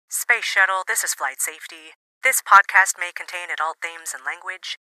Space Shuttle, this is Flight Safety. This podcast may contain adult themes and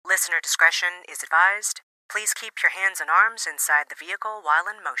language. Listener discretion is advised. Please keep your hands and arms inside the vehicle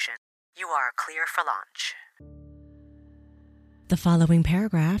while in motion. You are clear for launch. The following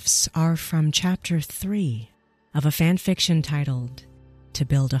paragraphs are from Chapter 3 of a fanfiction titled To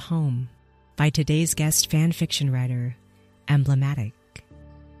Build a Home by today's guest fanfiction writer, Mblematic.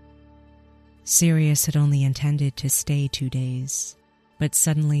 Sirius had only intended to stay 2 days, but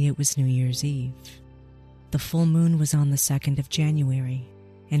suddenly it was New Year's Eve. The full moon was on the 2nd of January,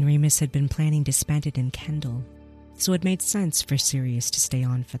 and Remus had been planning to spend it in Kendall, so it made sense for Sirius to stay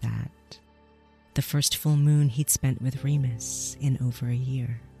on for that. The first full moon he'd spent with Remus in over a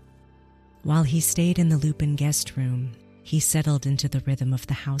year. While he stayed in the Lupin guest room, he settled into the rhythm of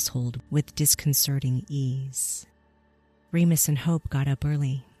the household with disconcerting ease. Remus and Hope got up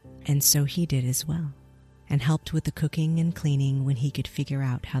early, and so he did as well, and helped with the cooking and cleaning when he could figure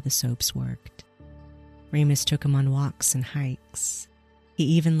out how the soaps worked. Remus took him on walks and hikes. He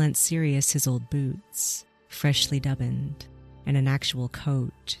even lent Sirius his old boots, freshly dubbined, and an actual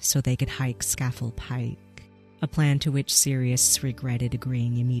coat so they could hike Scaffold Pike, a plan to which Sirius regretted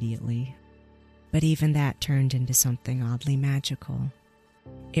agreeing immediately. But even that turned into something oddly magical.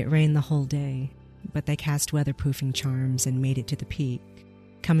 It rained the whole day, but they cast weatherproofing charms and made it to the peak,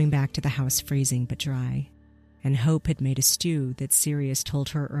 coming back to the house freezing but dry, and Hope had made a stew that Sirius told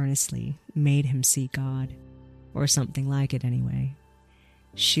her earnestly made him see God, or something like it anyway.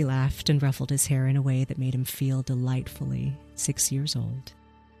 She laughed and ruffled his hair in a way that made him feel delightfully 6 years old.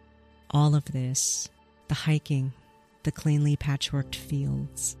 All of this, the hiking, the cleanly patchworked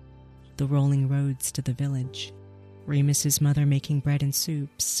fields, the rolling roads to the village, Remus's mother making bread and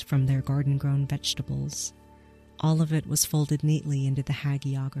soups from their garden-grown vegetables, all of it was folded neatly into the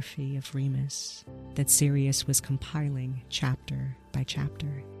hagiography of Remus that Sirius was compiling chapter by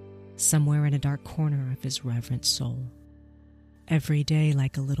chapter, somewhere in a dark corner of his reverent soul. Every day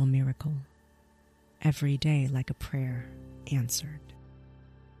like a little miracle, every day like a prayer answered.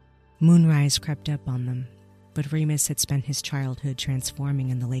 Moonrise crept up on them, but Remus had spent his childhood transforming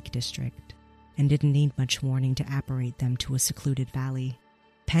in the Lake District and didn't need much warning to apparate them to a secluded valley,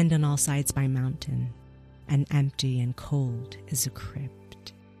 penned on all sides by mountain, and empty and cold as a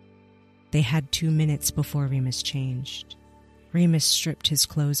crypt. They had 2 minutes before Remus changed. Remus stripped his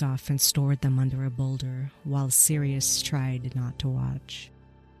clothes off and stored them under a boulder, while Sirius tried not to watch.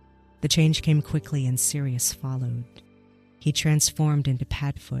 The change came quickly and Sirius followed. He transformed into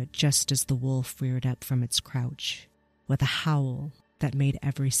Padfoot just as the wolf reared up from its crouch, with a howl that made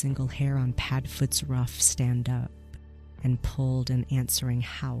every single hair on Padfoot's ruff stand up, and pulled an answering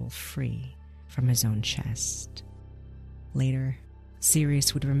howl free from his own chest. Later,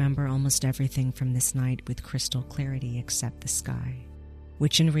 Sirius would remember almost everything from this night with crystal clarity except the sky,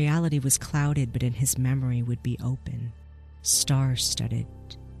 which in reality was clouded but in his memory would be open, star-studded,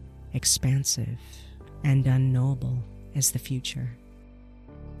 expansive, and unknowable as the future.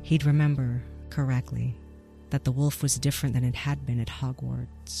 He'd remember, correctly, that the wolf was different than it had been at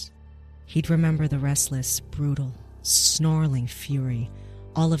Hogwarts. He'd remember the restless, brutal, snarling fury,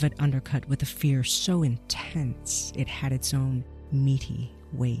 all of it undercut with a fear so intense it had its own meaty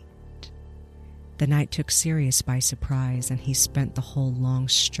weight. The night took Sirius by surprise, and he spent the whole long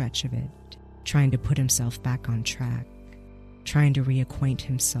stretch of it trying to put himself back on track, trying to reacquaint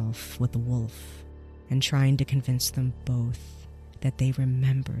himself with the wolf, and trying to convince them both that they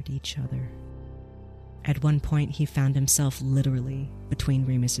remembered each other. At one point, he found himself literally between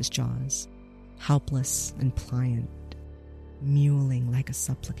Remus's jaws, helpless and pliant, mewling like a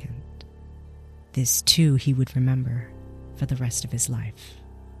supplicant. This, too, he would remember for the rest of his life.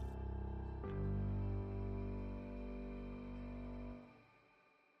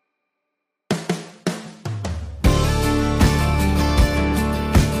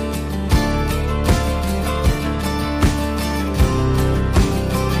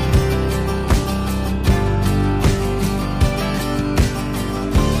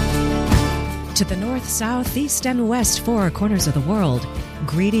 To the north, south, east, and west 4 corners of the world,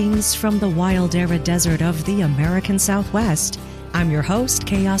 greetings from the wild arid desert of the American Southwest. I'm your host,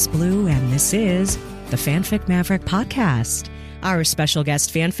 Chaos Blue, and this is the Fanfic Maverick Podcast. Our special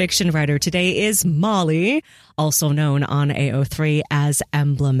guest fanfiction writer today is Molly, also known on AO3 as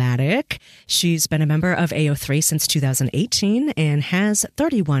Mblematic. She's been a member of AO3 since 2018 and has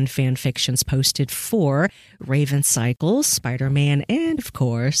 31 fanfictions posted for Raven Cycle, Spider-Man, and of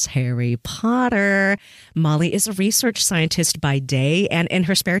course, Harry Potter. Molly is a research scientist by day, and in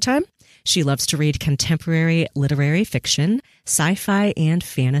her spare time, she loves to read contemporary literary fiction, sci-fi, and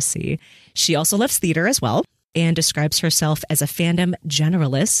fantasy. She also loves theater as well. and describes herself as a fandom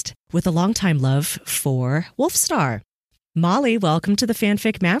generalist with a longtime love for Wolfstar. Molly, welcome to the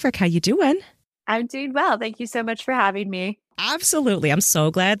Fanfic Maverick. How you doing? I'm doing well. Thank you so much for having me. Absolutely. I'm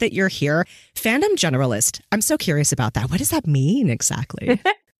so glad that you're here. Fandom generalist. I'm so curious about that. What does that mean exactly?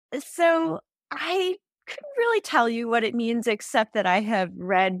 So I couldn't really tell you what it means, except that I have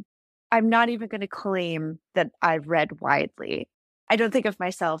read. I'm not even going to claim that I've read widely. I don't think of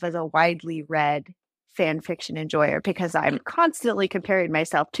myself as a widely read fan fiction enjoyer because I'm constantly comparing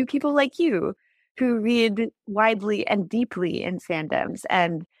myself to people like you who read widely and deeply in fandoms.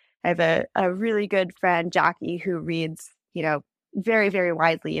 And I have a really good friend, Jackie, who reads, very, very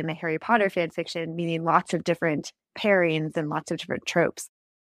widely in the Harry Potter fan fiction, meaning lots of different pairings and lots of different tropes.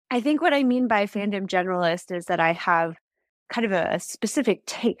 I think what I mean by fandom generalist is that I have kind of a specific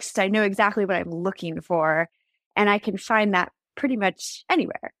taste. I know exactly what I'm looking for, and I can find that pretty much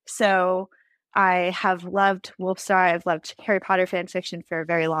anywhere. So I have loved Wolfstar. I've loved Harry Potter fan fiction for a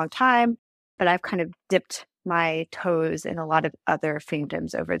very long time, but I've kind of dipped my toes in a lot of other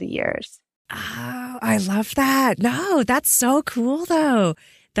fandoms over the years. Oh, I love that. No, that's so cool, though.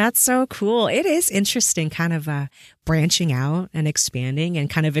 That's so cool. It is interesting kind of branching out and expanding and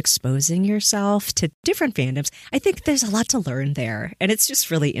kind of exposing yourself to different fandoms. I think there's a lot to learn there. And it's just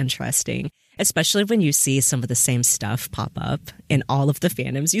really interesting, especially when you see some of the same stuff pop up in all of the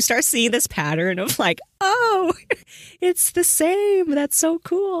fandoms. You start seeing this pattern of like, oh, it's the same. That's so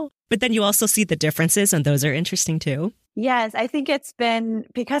cool. But then you also see the differences, and those are interesting too. Yes, I think it's been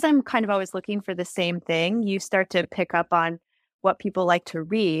because I'm kind of always looking for the same thing. You start to pick up on what people like to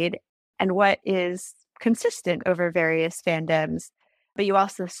read and what is consistent over various fandoms. But you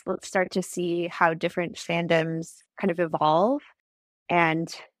also start to see how different fandoms kind of evolve and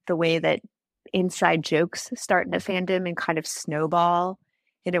the way that inside jokes start in a fandom and kind of snowball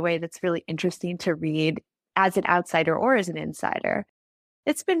in a way that's really interesting to read as an outsider or as an insider.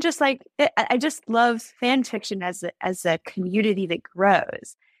 It's been just like, I just love fan fiction as a community that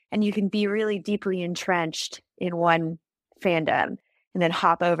grows. And you can be really deeply entrenched in one fandom and then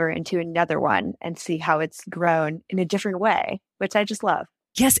hop over into another one and see how it's grown in a different way, which I just love.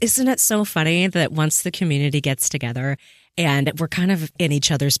 Yes, isn't it so funny that once the community gets together and we're kind of in each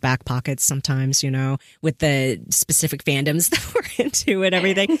other's back pockets sometimes, with the specific fandoms that we're into and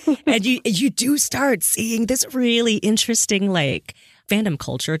everything, and you do start seeing this really interesting fandom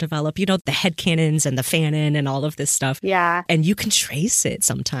culture develop, the headcanons and the fanon and all of this stuff. Yeah. And you can trace it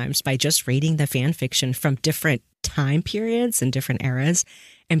sometimes by just reading the fan fiction from different time periods and different eras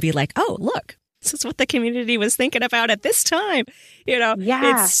and be like, oh, look, this is what the community was thinking about at this time. Yeah.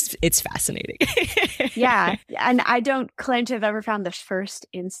 It's fascinating. Yeah. And I don't claim to have ever found the first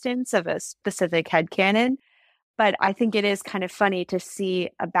instance of a specific headcanon, but I think it is kind of funny to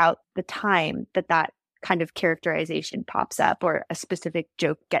see about the time that kind of characterization pops up or a specific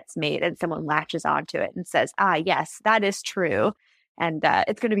joke gets made and someone latches onto it and says, yes, that is true. And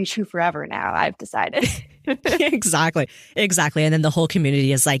it's going to be true forever now, I've decided. Exactly. And then the whole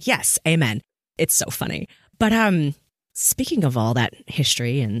community is like, yes, amen. It's so funny. But speaking of all that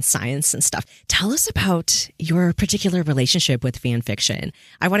history and science and stuff, tell us about your particular relationship with fan fiction.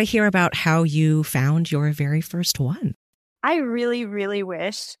 I want to hear about how you found your very first one. I really, really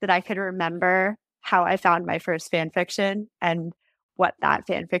wish that I could remember how I found my first fan fiction and what that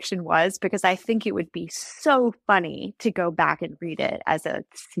fan fiction was, because I think it would be so funny to go back and read it as a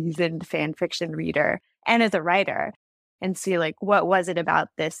seasoned fan fiction reader and as a writer and see what was it about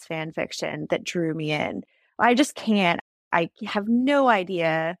this fan fiction that drew me in. I just can't. I have no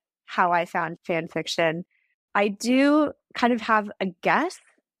idea how I found fan fiction. I do kind of have a guess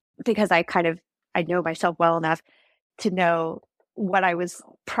because I know myself well enough to know what I was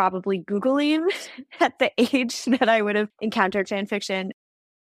probably Googling at the age that I would have encountered fan fiction.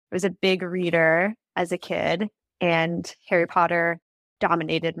 I was a big reader as a kid, and Harry Potter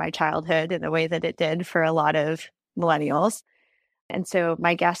dominated my childhood in the way that it did for a lot of millennials. And so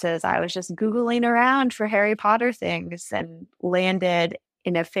my guess is I was just Googling around for Harry Potter things and landed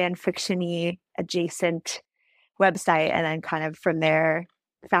in a fan fiction-y adjacent website, and then kind of from there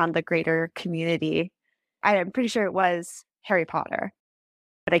found the greater community. I'm pretty sure it was Harry Potter,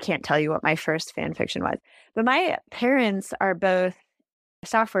 but I can't tell you what my first fan fiction was. But my parents are both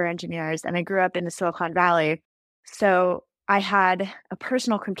software engineers, and I grew up in the Silicon Valley. So I had a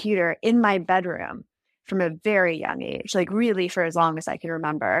personal computer in my bedroom from a very young age, really for as long as I can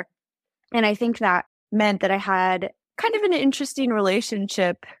remember. And I think that meant that I had kind of an interesting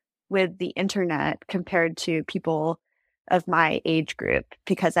relationship with the internet compared to people of my age group,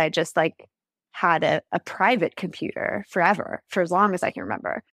 because I just had a private computer forever, for as long as I can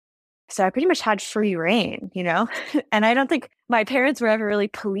remember. So I pretty much had free reign, and I don't think my parents were ever really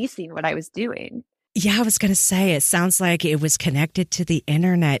policing what I was doing. Yeah, I was going to say, it sounds like it was connected to the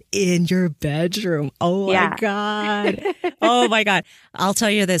internet in your bedroom. Oh my God. Oh my God. I'll tell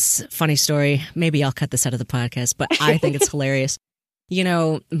you this funny story. Maybe I'll cut this out of the podcast, but I think it's hilarious.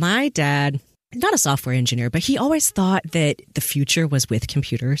 My dad, not a software engineer, but he always thought that the future was with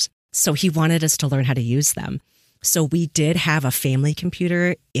computers. So he wanted us to learn how to use them. So we did have a family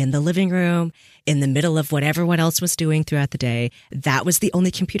computer in the living room in the middle of what everyone else was doing throughout the day. That was the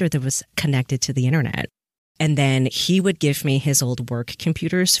only computer that was connected to the internet. And then he would give me his old work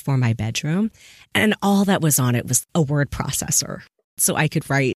computers for my bedroom. And all that was on it was a word processor. So I could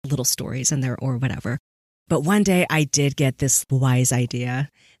write little stories in there or whatever. But one day I did get this wise idea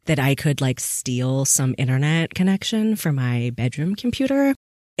that I could steal some internet connection for my bedroom computer.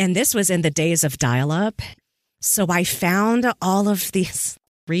 And this was in the days of dial-up. So I found all of these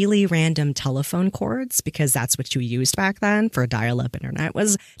really random telephone cords, because that's what you used back then for dial-up internet,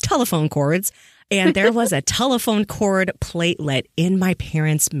 was telephone cords. And there was a telephone cord platelet in my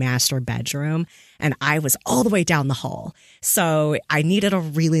parents' master bedroom, and I was all the way down the hall. So I needed a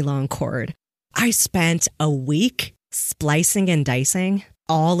really long cord. I spent a week splicing and dicing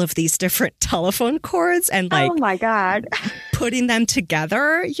all of these different telephone cords and oh my God, putting them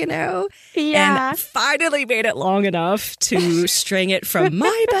together, Yeah. And finally made it long enough to string it from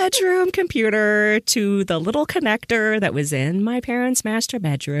my bedroom computer to the little connector that was in my parents' master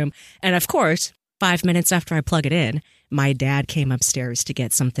bedroom. And of course, 5 minutes after I plug it in, my dad came upstairs to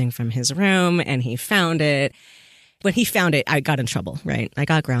get something from his room and he found it. When he found it, I got in trouble, right? I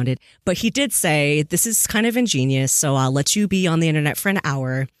got grounded. But he did say, this is kind of ingenious, so I'll let you be on the internet for an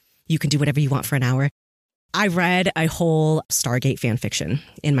hour. You can do whatever you want for an hour. I read a whole Stargate fan fiction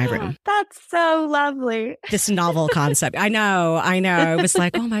in my room. That's so lovely. This novel concept. I know. It was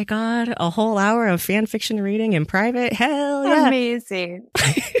like, oh my God, a whole hour of fan fiction reading in private? Hell yeah. Amazing.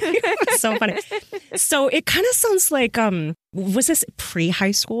 So funny. So it kind of sounds like, was this pre-high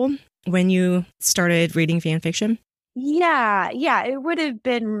school when you started reading fan fiction? Yeah, it would have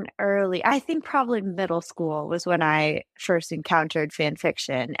been early. I think probably middle school was when I first encountered fan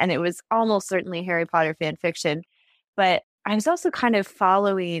fiction, and it was almost certainly Harry Potter fan fiction. But I was also kind of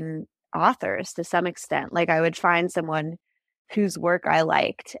following authors to some extent. Like I would find someone whose work I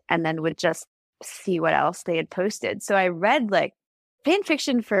liked and then would just see what else they had posted. So I read fan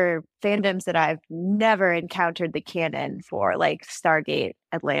fiction for fandoms that I've never encountered the canon for, like Stargate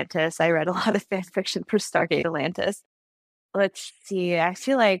Atlantis. I read a lot of fan fiction for Stargate Atlantis. Let's see. I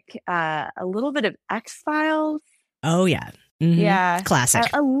feel like a little bit of X-Files. Oh yeah. Mm-hmm. Yeah. Classic.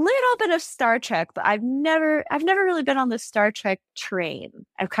 A little bit of Star Trek, but I've never really been on the Star Trek train.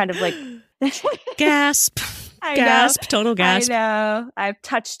 I'm kind of like gasp. Gasp. Total gasp. I know. I've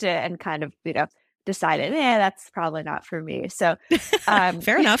touched it and kind of, decided, that's probably not for me. So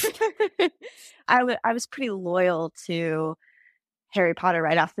fair enough. I was pretty loyal to Harry Potter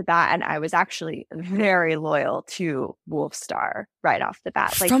right off the bat, and I was actually very loyal to Wolfstar right off the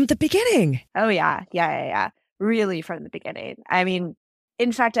bat. From the beginning. Oh yeah. Really from the beginning. I mean,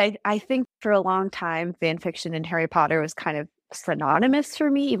 in fact, I think for a long time, fan fiction and Harry Potter was kind of synonymous for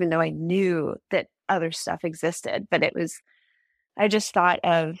me, even though I knew that other stuff existed. But I just thought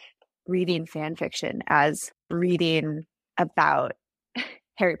of reading fan fiction as reading about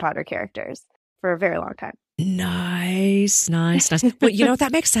Harry Potter characters for a very long time. Nice. Well, that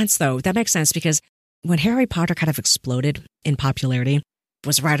makes sense though. That makes sense because when Harry Potter kind of exploded in popularity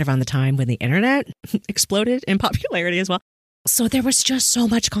was right around the time when the internet exploded in popularity as well. So there was just so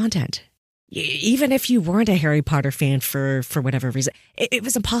much content. Even if you weren't a Harry Potter fan for whatever reason, it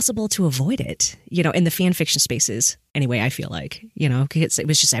was impossible to avoid it, in the fan fiction spaces. Anyway, I feel like, it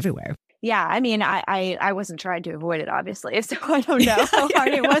was just everywhere. Yeah, I mean, I wasn't trying to avoid it, obviously, so I don't know how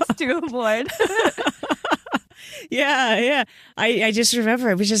hard it was to avoid. Yeah. I just remember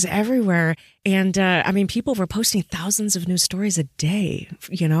it was just everywhere. And I mean, people were posting thousands of new stories a day,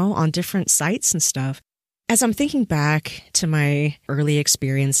 on different sites and stuff. As I'm thinking back to my early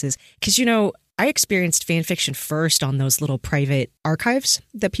experiences, because, I experienced fan fiction first on those little private archives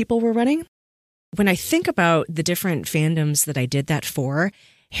that people were running. When I think about the different fandoms that I did that for,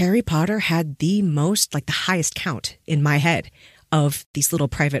 Harry Potter had the most, the highest count in my head of these little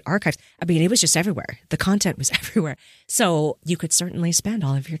private archives. I mean, it was just everywhere. The content was everywhere. So you could certainly spend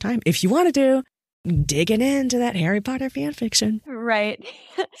all of your time, if you wanted to, digging into that Harry Potter fan fiction. Right.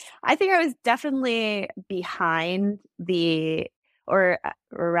 I think I was definitely behind or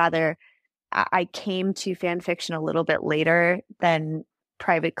rather, I came to fan fiction a little bit later than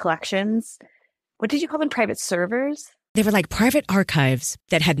private collections. What did you call them? Private servers? They were like private archives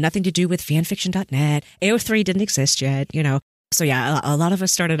that had nothing to do with fanfiction.net. AO3 didn't exist yet, you know. So yeah, a lot of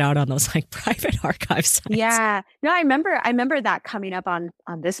us started out on those like private archive sites. Yeah. No, I remember that coming up on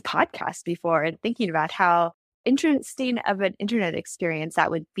this podcast before and thinking about how interesting of an internet experience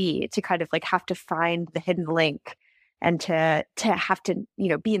that would be to kind of like have to find the hidden link and to have to, you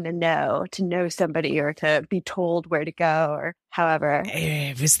know, be in the know, to know somebody or to be told where to go or however.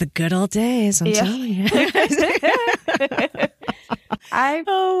 It was the good old days, I'm telling you.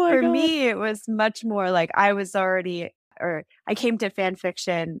 For me, it was much more like I came to fan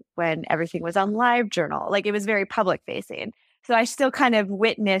fiction when everything was on LiveJournal. Like it was very public facing. So I still kind of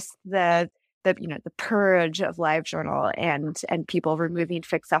witnessed the purge of LiveJournal and people removing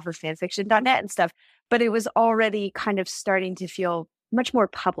fics off of fanfiction.net and stuff. But it was already kind of starting to feel much more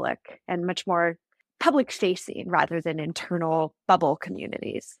public and much more public facing rather than internal bubble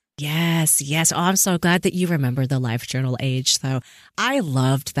communities. Yes. Oh, I'm so glad that you remember the LiveJournal age, though. I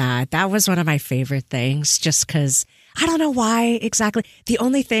loved that. That was one of my favorite things, just because I don't know why exactly. The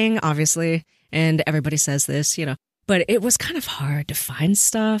only thing, obviously, and everybody says this, you know, but it was kind of hard to find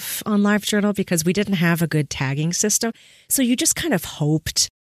stuff on LiveJournal because we didn't have a good tagging system. So you just kind of hoped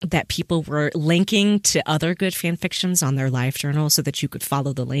that people were linking to other good fan fictions on their LiveJournal so that you could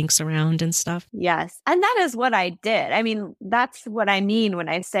follow the links around and stuff. Yes. And that is what I did. I mean, that's what I mean when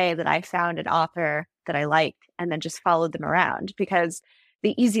I say that I found an author that I liked and then just followed them around, because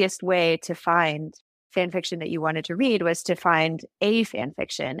the easiest way to find fan fiction that you wanted to read was to find a fan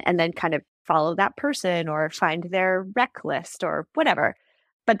fiction and then kind of follow that person or find their rec list or whatever.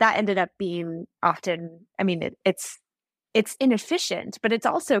 But that ended up being often, I mean, it's inefficient, but it's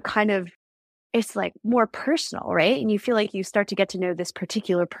also it's like more personal, right? And you feel like you start to get to know this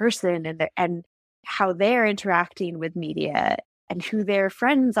particular person and how they're interacting with media and who their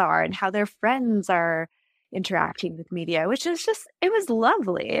friends are and how their friends are interacting with media, which is it was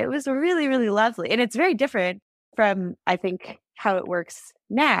lovely. It was really, really lovely. And it's very different from, I think, how it works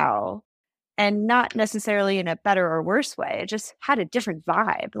now, and not necessarily in a better or worse way. It just had a different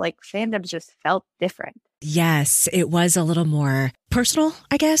vibe. Like fandoms just felt different. Yes, it was a little more personal,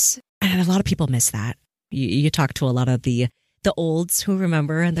 I guess. And a lot of people miss that. You talk to a lot of the olds who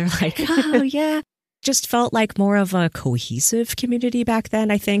remember, and they're like, oh, yeah. Just felt like more of a cohesive community back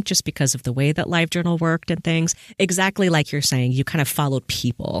then, I think, just because of the way that LiveJournal worked and things. Exactly like you're saying, you kind of followed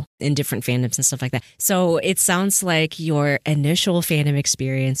people in different fandoms and stuff like that. So it sounds like your initial fandom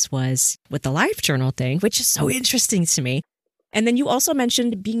experience was with the LiveJournal thing, which is so interesting to me. And then you also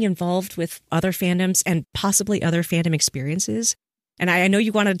mentioned being involved with other fandoms and possibly other fandom experiences. And I know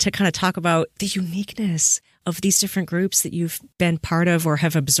you wanted to kind of talk about the uniqueness of these different groups that you've been part of or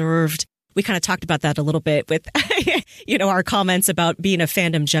have observed. We kind of talked about that a little bit with, our comments about being a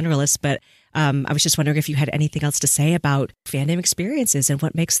fandom generalist. But I was just wondering if you had anything else to say about fandom experiences and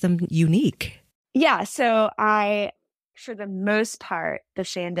what makes them unique. Yeah. So for the most part, the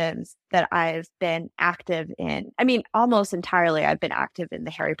fandoms that I've been active in, I mean, almost entirely, I've been active in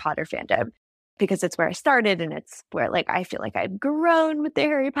the Harry Potter fandom because it's where I started and it's where I feel like I've grown with the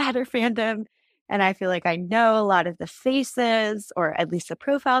Harry Potter fandom. And I feel like I know a lot of the faces, or at least the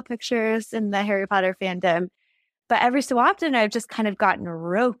profile pictures in the Harry Potter fandom. But every so often, I've just kind of gotten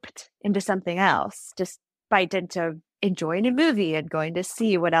roped into something else, just by dint of enjoying a movie and going to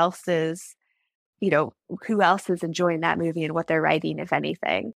see what else is, who else is enjoying that movie and what they're writing, if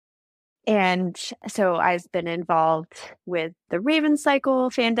anything. And so I've been involved with the Raven Cycle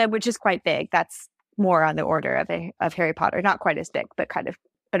fandom, which is quite big. That's more on the order of Harry Potter, not quite as big, but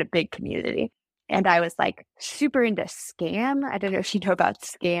a big community. And I was like super into Scam. I don't know if you know about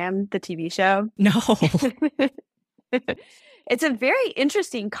Scam, the TV show. No. It's a very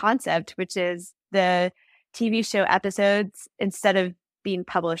interesting concept, which is the TV show episodes, instead of being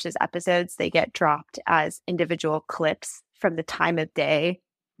published as episodes, they get dropped as individual clips from the time of day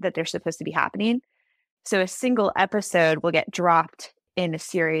that they're supposed to be happening. So a single episode will get dropped in a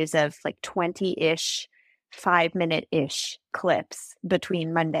series of 20-ish, 5-minute-ish clips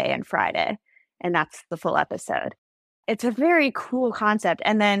between Monday and Friday. And that's the full episode. It's a very cool concept.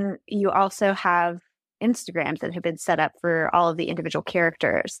 And then you also have Instagrams that have been set up for all of the individual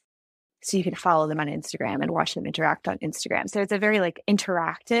characters. So you can follow them on Instagram and watch them interact on Instagram. So it's a very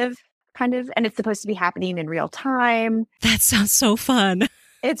interactive kind of, and it's supposed to be happening in real time. That sounds so fun.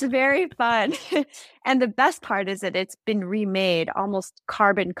 It's very fun. And the best part is that it's been remade, almost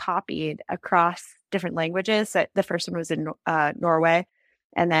carbon copied across different languages. So the first one was in Norway.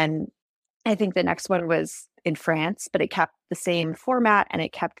 And then I think the next one was in France, but it kept the same format and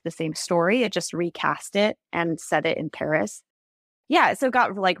it kept the same story. It just recast it and set it in Paris. yeah, so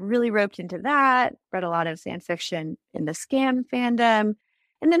got like really roped into that, read a lot of fan fiction in the scam fandom,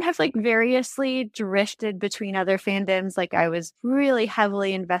 and then have like variously drifted between other fandoms. Like I was really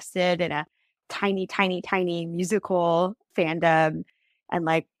heavily invested in a tiny, tiny, tiny musical fandom and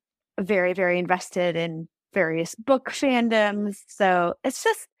like very, very invested in various book fandoms. So it's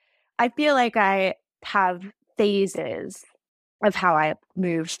just, I feel like I have phases of how I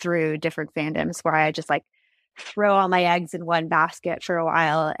moved through different fandoms where I just like throw all my eggs in one basket for a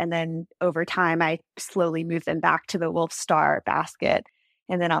while. And then over time, I slowly move them back to the Wolfstar basket.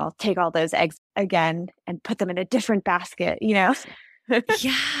 And then I'll take all those eggs again and put them in a different basket, you know?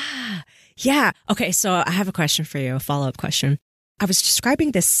 Yeah. Yeah. Okay. So I have a question for you, a follow-up question. I was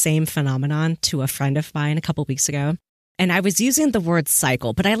describing this same phenomenon to a friend of mine a couple weeks ago, and I was using the word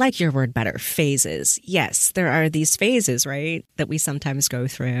cycle, but I like your word better, phases. Yes, there are these phases, right, that we sometimes go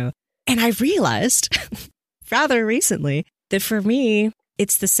through. And I realized rather recently that for me,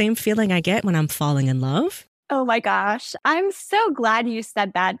 it's the same feeling I get when I'm falling in love. Oh my gosh. I'm so glad you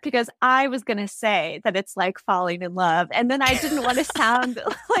said that because I was going to say that it's like falling in love. And then I didn't want to sound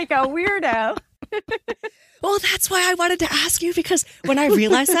like a weirdo. Well, that's why I wanted to ask you, because when I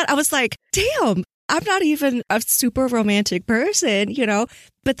realized that, I was like, damn, I'm not even a super romantic person, you know?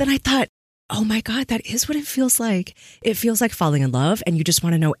 But then I thought, oh my God, that is what it feels like. It feels like falling in love and you just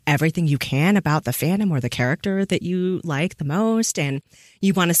want to know everything you can about the fandom or the character that you like the most. And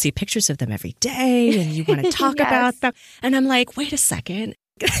you want to see pictures of them every day and you want to talk Yes. about them. And I'm like, wait a second.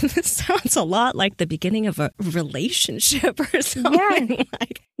 This sounds a lot like the beginning of a relationship or something. Yes.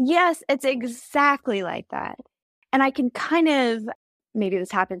 Yes, it's exactly like that. And I can kind of, maybe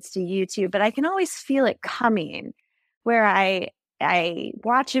this happens to you too, but I can always feel it coming where I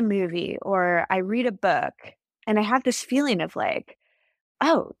watch a movie or I read a book and I have this feeling of like,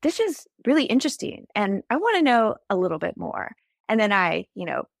 oh, this is really interesting. And I want to know a little bit more. And then I,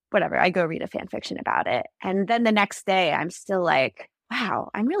 whatever, I go read a fan fiction about it. And then the next day I'm still like,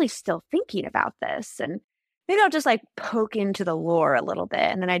 wow, I'm really still thinking about this. And maybe I'll just like poke into the lore a little bit.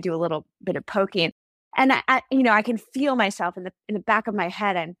 And then I do a little bit of poking. And I can feel myself in the back of my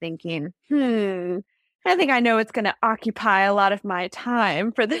head. I'm thinking, I think I know it's going to occupy a lot of my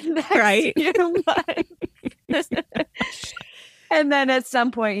time for the next few months. And then at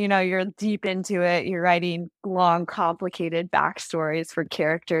some point, you're deep into it. You're writing long, complicated backstories for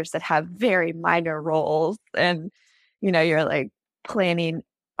characters that have very minor roles. And, you're like planning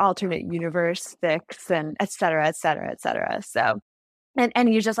alternate universe fics and et cetera, et cetera, et cetera. So,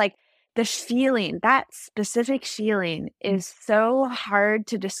 and you're just like, the feeling, that specific feeling is so hard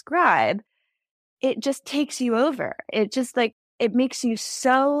to describe. It just takes you over. It just like, it makes you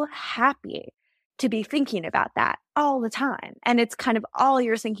so happy to be thinking about that all the time. And it's kind of all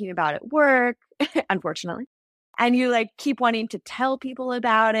you're thinking about at work, unfortunately. And you like keep wanting to tell people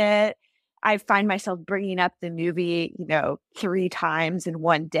about it. I find myself bringing up the movie, 3 times in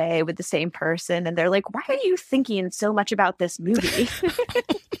one day with the same person. And they're like, why are you thinking so much about this movie?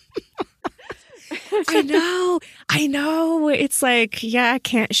 I know. It's like, yeah, I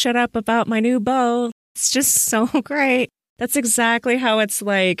can't shut up about my new beau. It's just so great. That's exactly how it's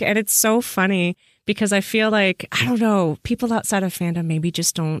like. And it's so funny because I feel like, I don't know, people outside of fandom maybe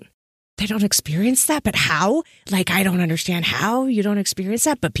just don't experience that. But how? Like, I don't understand how you don't experience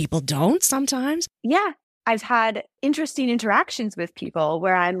that, but people don't sometimes. Yeah. I've had interesting interactions with people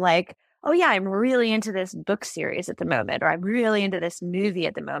where I'm like, oh yeah, I'm really into this book series at the moment, or I'm really into this movie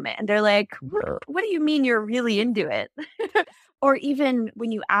at the moment. And they're like, what do you mean you're really into it? Or even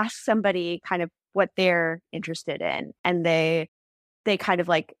when you ask somebody kind of what they're interested in and they kind of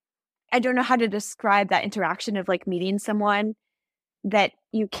like, I don't know how to describe that interaction of like meeting someone that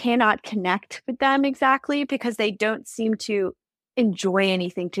you cannot connect with them exactly because they don't seem to enjoy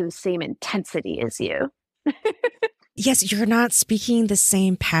anything to the same intensity as you. Yes, you're not speaking the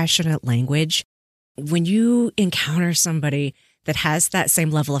same passionate language. When you encounter somebody that has that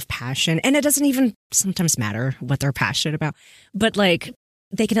same level of passion, and it doesn't even sometimes matter what they're passionate about, but like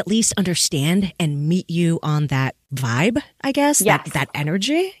they can at least understand and meet you on that vibe, I guess, yes. that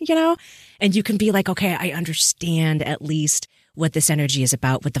energy, and you can be like, okay, I understand at least what this energy is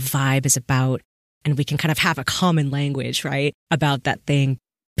about, what the vibe is about. And we can kind of have a common language, right, about that thing.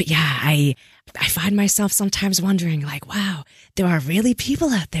 But yeah, I find myself sometimes wondering like, wow, there are really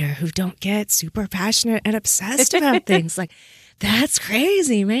people out there who don't get super passionate and obsessed about things. Like, that's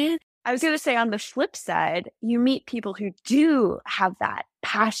crazy, man. I was going to say on the flip side, you meet people who do have that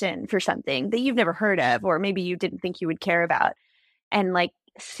passion for something that you've never heard of, or maybe you didn't think you would care about. And like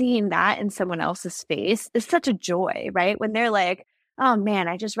seeing that in someone else's face is such a joy, right? When they're like, oh man,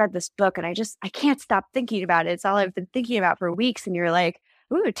 I just read this book and I can't stop thinking about it. It's all I've been thinking about for weeks. And you're like,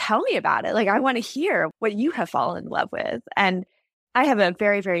 ooh, tell me about it. Like, I want to hear what you have fallen in love with. And I have a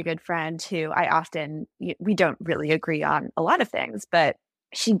very, very good friend who we don't really agree on a lot of things, but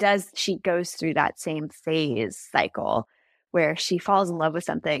she goes through that same phase cycle where she falls in love with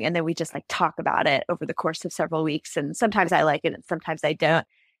something and then we just like talk about it over the course of several weeks. And sometimes I like it and sometimes I don't.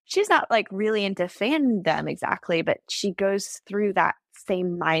 She's not like really into fandom exactly, but she goes through that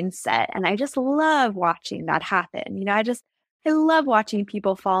same mindset. And I just love watching that happen. I love watching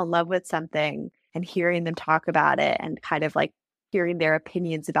people fall in love with something and hearing them talk about it and kind of like hearing their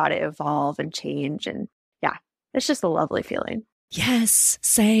opinions about it evolve and change. And yeah, it's just a lovely feeling. Yes,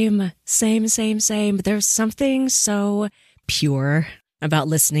 same. There's something so pure about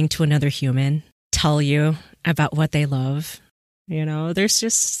listening to another human tell you about what they love. There's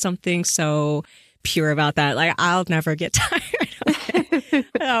just something so pure about that. Like, I'll never get tired of it.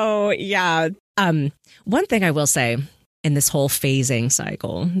 Oh, yeah. One thing I will say in this whole phasing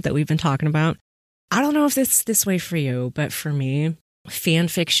cycle that we've been talking about, I don't know if it's this way for you, but for me, fan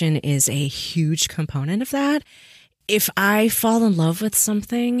fiction is a huge component of that. If I fall in love with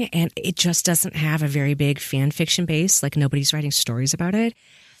something and it just doesn't have a very big fan fiction base, like nobody's writing stories about it,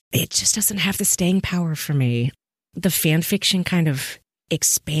 it just doesn't have the staying power for me. The fan fiction kind of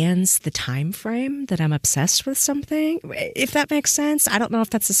expands the time frame that I'm obsessed with something, if that makes sense. I don't know if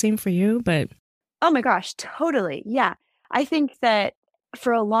that's the same for you, but... Oh my gosh, totally. Yeah. I think that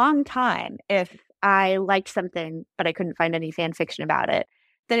for a long time, if I liked something, but I couldn't find any fan fiction about it,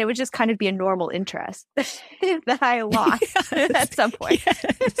 then it would just kind of be a normal interest that I lost at some point.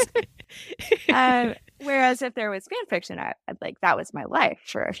 Yes. Whereas if there was fan fiction, that was my life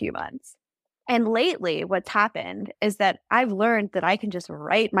for a few months. And lately, what's happened is that I've learned that I can just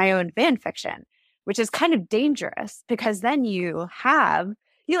write my own fan fiction, which is kind of dangerous because then you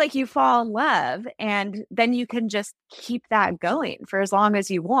fall in love and then you can just keep that going for as long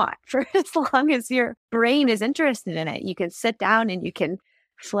as you want, for as long as your brain is interested in it. You can sit down and you can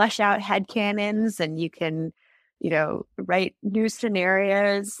flesh out headcanons and you can, write new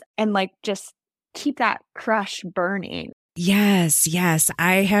scenarios and like just keep that crush burning. Yes.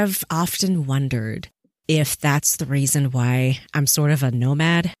 I have often wondered if that's the reason why I'm sort of a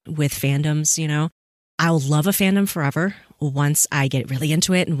nomad with fandoms, I'll love a fandom forever once I get really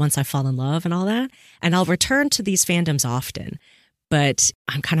into it and once I fall in love and all that. And I'll return to these fandoms often. But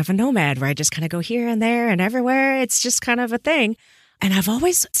I'm kind of a nomad where I just kind of go here and there and everywhere. It's just kind of a thing. And I've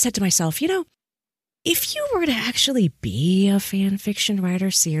always said to myself, if you were to actually be a fan fiction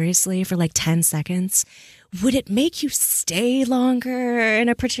writer seriously for like 10 seconds, would it make you stay longer in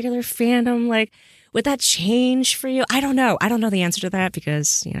a particular fandom? Like, would that change for you? I don't know. I don't know the answer to that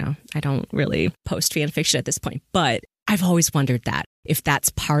because, I don't really post fan fiction at this point. But I've always wondered that if that's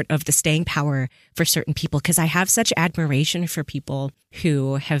part of the staying power for certain people, because I have such admiration for people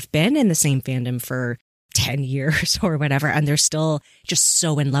who have been in the same fandom for 10 years or whatever, and they're still just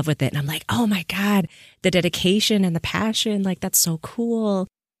so in love with it. And I'm like, oh my God, the dedication and the passion, like that's so cool.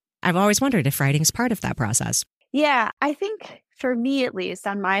 I've always wondered if writing's part of that process. Yeah, I think for me, at least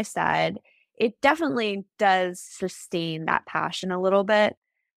on my side, it definitely does sustain that passion a little bit,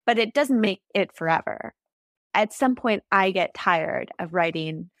 but it doesn't make it forever. At some point, I get tired of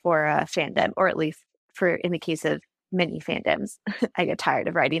writing for a fandom, or at least in the case of many fandoms, I get tired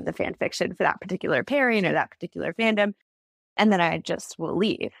of writing the fan fiction for that particular pairing or that particular fandom, and then I just will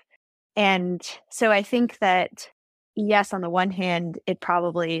leave. And so I think that, yes, on the one hand, it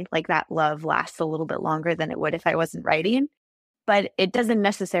probably, like, that love lasts a little bit longer than it would if I wasn't writing, but it doesn't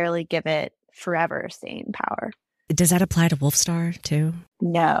necessarily give it forever staying power. Does that apply to Wolfstar too?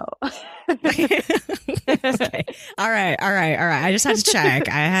 No. Okay. All right. I just had to check.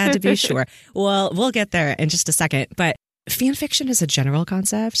 I had to be sure. Well, we'll get there in just a second. But fan fiction is a general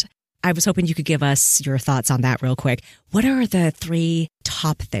concept. I was hoping you could give us your thoughts on that real quick. What are the 3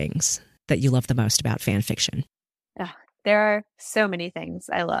 top things that you love the most about fan fiction? There are so many things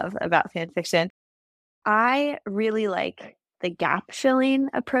I love about fan fiction. I really like the gap filling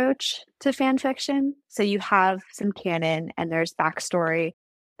approach to fan fiction. So you have some canon and there's backstory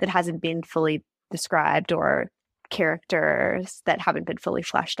that hasn't been fully described or characters that haven't been fully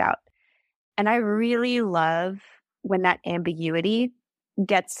fleshed out. And I really love when that ambiguity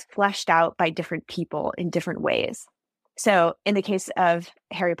gets fleshed out by different people in different ways. So in the case of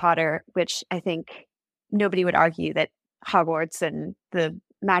Harry Potter, which I think nobody would argue that Hogwarts and the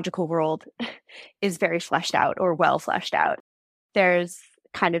magical world is very fleshed out or well fleshed out. There's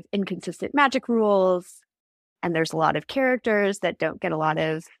kind of inconsistent magic rules, and there's a lot of characters that don't get a lot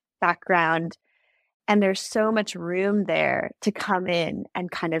of background. And there's so much room there to come in and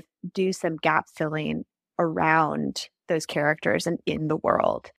kind of do some gap filling around those characters and in the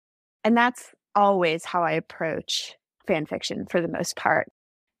world. And that's always how I approach fan fiction for the most part,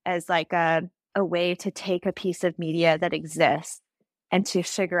 as like a way to take a piece of media that exists and to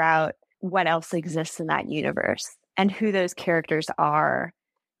figure out what else exists in that universe and who those characters are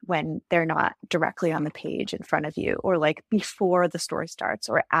when they're not directly on the page in front of you, or like before the story starts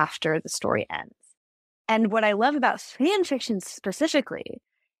or after the story ends. And what I love about fan fiction specifically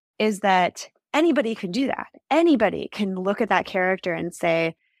is that anybody can do that. Anybody can look at that character and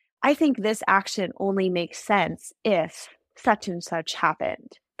say, I think this action only makes sense if such and such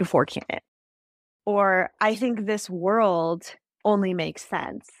happened before canon. Or I think this world only makes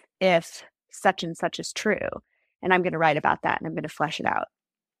sense if such and such is true. And I'm going to write about that and I'm going to flesh it out.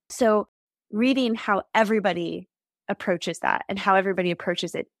 So reading how everybody approaches that and how everybody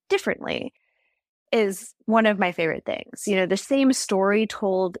approaches it differently is one of my favorite things. You know, the same story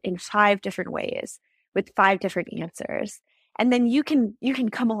told in 5 different ways with 5 different answers. And then you can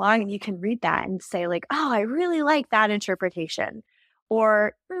come along and you can read that and say like, oh, I really like that interpretation.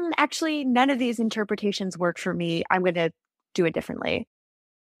 Or actually, none of these interpretations work for me. I'm going to do it differently.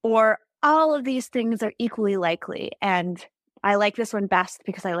 Or all of these things are equally likely. And I like this one best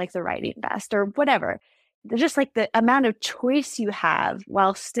because I like the writing best, or whatever. They're just like the amount of choice you have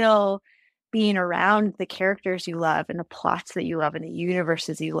while still being around the characters you love and the plots that you love and the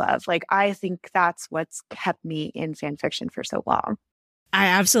universes you love. Like, I think that's what's kept me in fan fiction for so long. I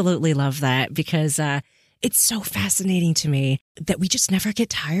absolutely love that because it's so fascinating to me that we just never get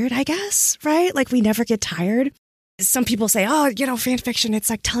tired, I guess, right? Like we never get tired. Some people say, oh, you know, fan fiction, it's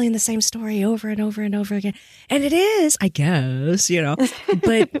like telling the same story over and over and over again. And it is, I guess, you know,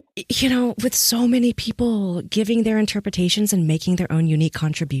 but, you know, with so many people giving their interpretations and making their own unique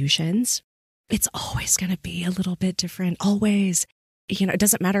contributions, it's always going to be a little bit different. Always. You know, it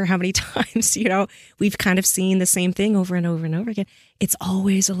doesn't matter how many times, you know, we've kind of seen the same thing over and over and over again. It's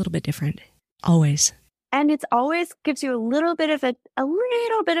always a little bit different. Always. And it's always gives you a little bit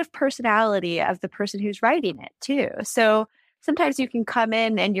of personality of the person who's writing it too. So sometimes you can come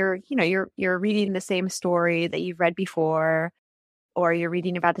in and you're reading the same story that you've read before, or you're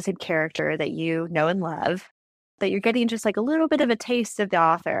reading about the same character that you know and love, that you're getting just like a little bit of a taste of the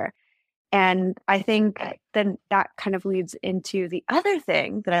author. And I think then that kind of leads into the other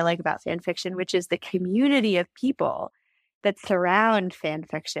thing that I like about fan fiction, which is the community of people that surround fan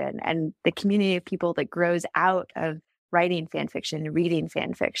fiction and the community of people that grows out of writing fan fiction and reading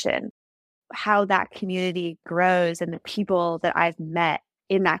fan fiction. How that community grows and the people that I've met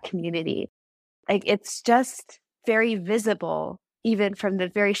in that community. Like, it's just very visible, even from the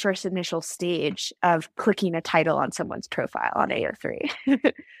very first initial stage of clicking a title on someone's profile on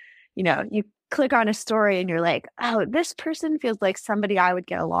AO3. You know, you click on a story and you're like, oh, this person feels like somebody I would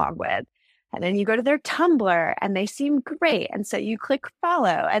get along with. And then you go to their Tumblr and they seem great. And so you click follow.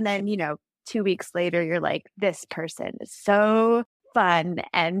 And then, you know, 2 weeks later, you're like, this person is so fun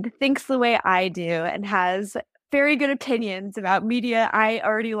and thinks the way I do and has very good opinions about media I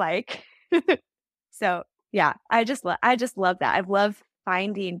already like. So yeah, I just love that. I love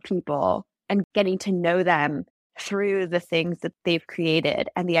finding people and getting to know them through the things that they've created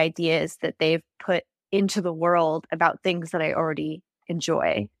and the ideas that they've put into the world about things that I already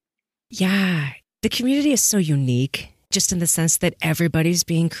enjoy. Yeah, the community is so unique, just in the sense that everybody's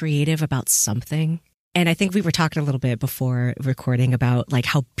being creative about something. And I think we were talking a little bit before recording about like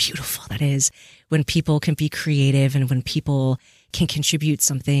how beautiful that is when people can be creative and when people can contribute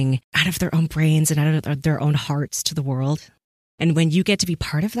something out of their own brains and out of their own hearts to the world. And when you get to be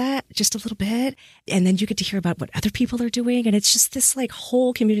part of that just a little bit, and then you get to hear about what other people are doing. And it's just this like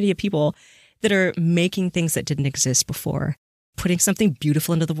whole community of people that are making things that didn't exist before, putting something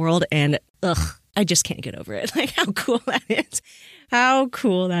beautiful into the world. And I just can't get over it. Like how cool that is. How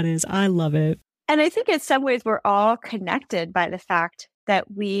cool that is. I love it. And I think in some ways we're all connected by the fact that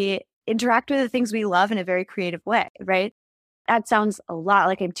we interact with the things we love in a very creative way, right? That sounds a lot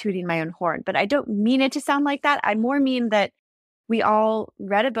like I'm tooting my own horn, but I don't mean it to sound like that. I more mean that we all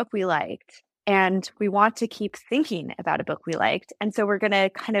read a book we liked and we want to keep thinking about a book we liked. And so we're going to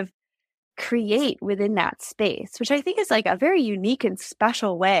kind of create within that space, which I think is like a very unique and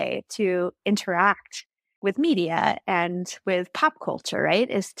special way to interact with media and with pop culture, right?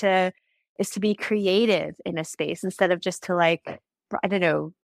 Is to be creative in a space instead of just to like, I don't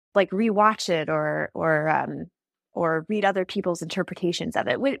know, like rewatch it or read other people's interpretations of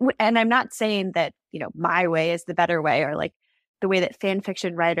it. And I'm not saying that, you know, my way is the better way or like the way that fan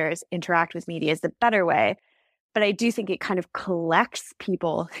fiction writers interact with media is the better way. But I do think it kind of collects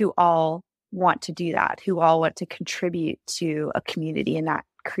people who all want to do that, who all want to contribute to a community in that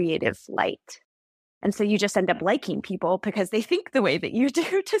creative light. And so you just end up liking people because they think the way that you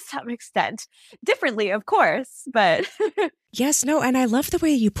do to some extent. Differently, of course, but... Yes, no, and I love the way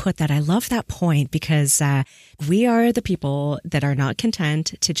you put that. I love that point because we are the people that are not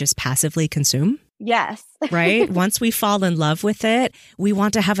content to just passively consume. Yes. Right? Once we fall in love with it, we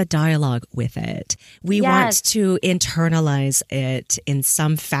want to have a dialogue with it. We want to internalize it in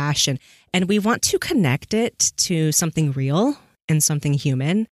some fashion, and we want to connect it to something real and something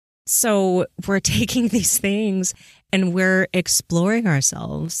human. So we're taking these things and we're exploring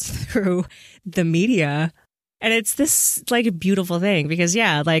ourselves through the media. And it's this like beautiful thing because,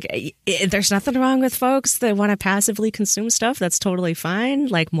 there's nothing wrong with folks that want to passively consume stuff. That's totally fine.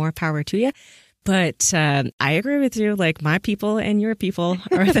 Like, more power to you. But I agree with you. Like, my people and your people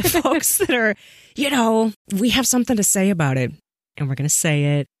are the folks that are, we have something to say about it and we're going to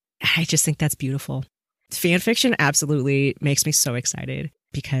say it. I just think that's beautiful. Fan fiction absolutely makes me so excited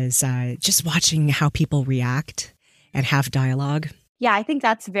because just watching how people react and have dialogue. Yeah, I think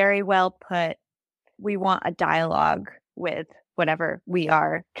that's very well put. We want a dialogue with whatever we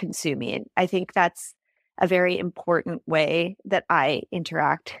are consuming. I think that's a very important way that I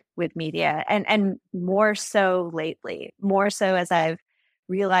interact with media, and more so lately, more so as I've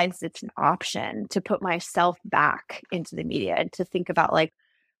realized it's an option to put myself back into the media and to think about like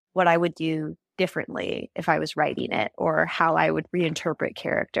what I would do differently if I was writing it or how I would reinterpret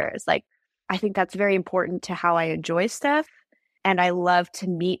characters. Like, I think that's very important to how I enjoy stuff. And I love to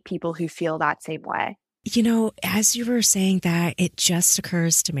meet people who feel that same way. As you were saying that, it just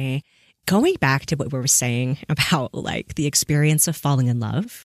occurs to me, going back to what we were saying about like the experience of falling in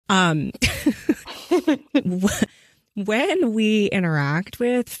love. When we interact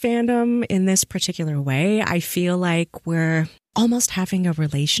with fandom in this particular way, I feel like we're almost having a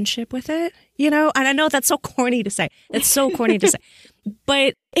relationship with it, and I know that's so corny to say. It's so corny to say,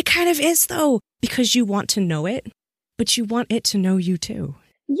 but it kind of is though, because you want to know it, but you want it to know you too.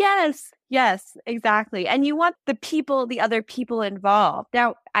 Yes, exactly. And you want the other people involved.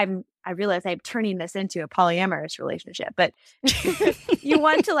 Now, I realize I'm turning this into a polyamorous relationship, but you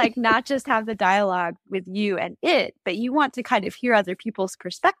want to like not just have the dialogue with you and it, but you want to kind of hear other people's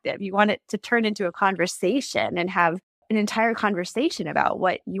perspective. You want it to turn into a conversation and have an entire conversation about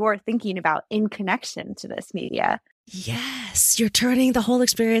what you're thinking about in connection to this media. Yes, you're turning the whole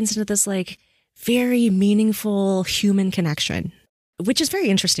experience into this like very meaningful human connection, which is very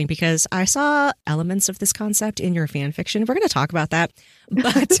interesting because I saw elements of this concept in your fan fiction. We're going to talk about that.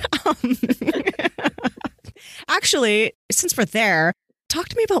 But actually, since we're there, talk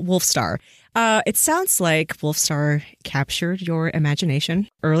to me about Wolfstar. It sounds like Wolfstar captured your imagination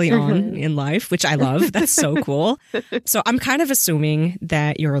early on in life, which I love. That's so cool. So I'm kind of assuming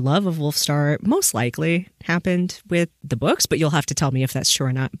that your love of Wolfstar most likely happened with the books, but you'll have to tell me if that's true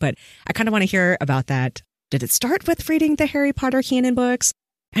or not. But I kind of want to hear about that. Did it start with reading the Harry Potter canon books?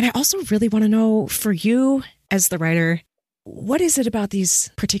 And I also really want to know, for you as the writer, what is it about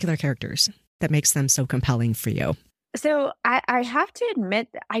these particular characters that makes them so compelling for you? So I have to admit,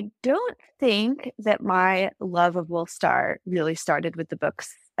 I don't think that my love of Wolfstar really started with the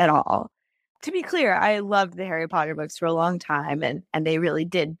books at all. To be clear, I loved the Harry Potter books for a long time, and they really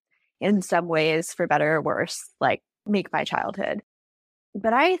did, in some ways, for better or worse, like make my childhood.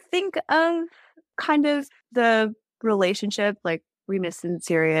 But I think of kind of the relationship, like Remus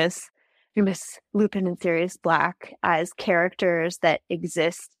Lupin and Sirius Black, as characters that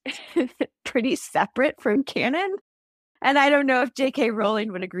exist pretty separate from canon. And I don't know if J.K.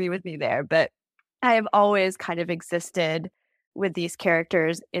 Rowling would agree with me there, but I have always kind of existed with these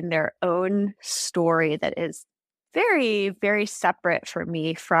characters in their own story that is very, very separate for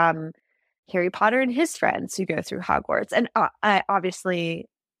me from Harry Potter and his friends who go through Hogwarts. And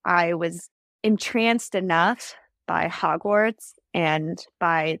I was entranced enough by Hogwarts and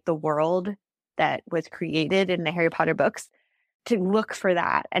by the world that was created in the Harry Potter books to look for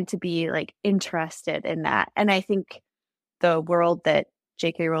that and to be like interested in that. And I think the world that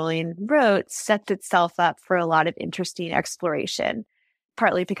J.K. Rowling wrote sets itself up for a lot of interesting exploration,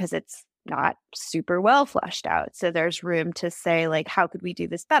 partly because it's not super well fleshed out. So there's room to say, like, how could we do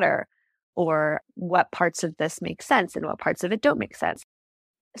this better? Or what parts of this make sense and what parts of it don't make sense.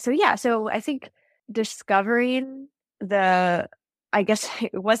 So I think discovering I guess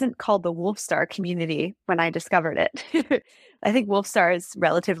it wasn't called the Wolfstar community when I discovered it. I think Wolfstar is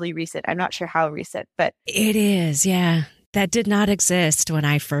relatively recent. I'm not sure how recent, but it is, yeah. That did not exist when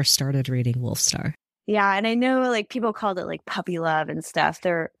I first started reading Wolfstar. Yeah, and I know like people called it like puppy love and stuff.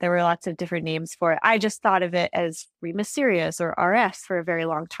 There were lots of different names for it. I just thought of it as Remus Sirius or RS for a very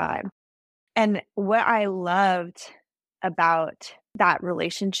long time. And what I loved about that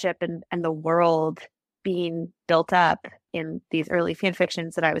relationship and the world being built up in these early fan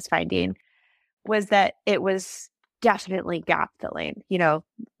fictions that I was finding was that it was definitely gap filling. You know,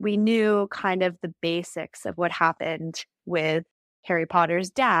 we knew kind of the basics of what happened with Harry Potter's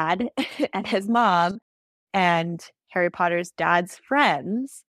dad and his mom and Harry Potter's dad's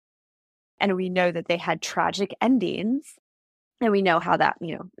friends. And we know that they had tragic endings. And we know how that,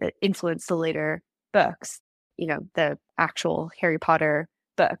 you know, it influenced the later books, you know, the actual Harry Potter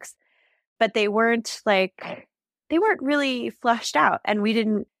books. But they weren't really fleshed out. And we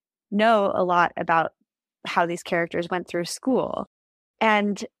didn't know a lot about how these characters went through school.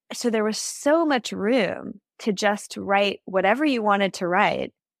 And so there was so much room to just write whatever you wanted to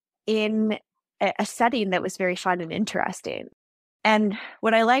write in a setting that was very fun and interesting. And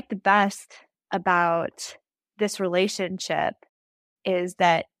what I liked best about this relationship is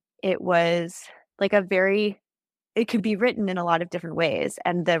that it was like it could be written in a lot of different ways.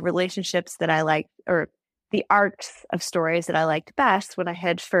 And the relationships that I liked, or the arcs of stories that I liked best when I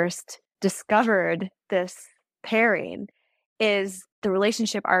had first discovered this pairing, is the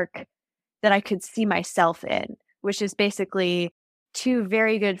relationship arc that I could see myself in, which is basically two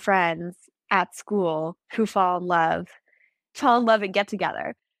very good friends at school who fall in love and get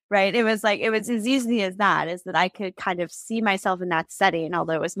together, right? It was as easy as that, is that I could kind of see myself in that setting,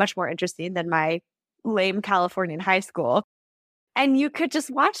 although it was much more interesting than my lame Californian high school. And you could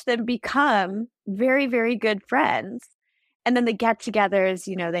just watch them become very, very good friends. And then the get-togethers,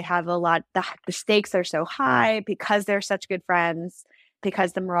 you know, they have the stakes are so high because they're such good friends,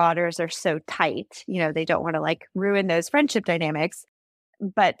 because the Marauders are so tight. You know, they don't want to like ruin those friendship dynamics.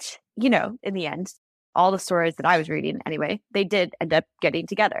 But, you know, in the end, all the stories that I was reading anyway, they did end up getting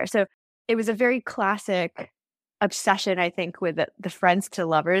together. So it was a very classic obsession, I think, with the friends to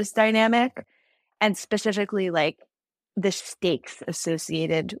lovers dynamic, and specifically like the stakes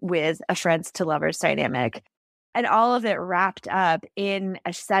associated with a friends to lovers dynamic. And all of it wrapped up in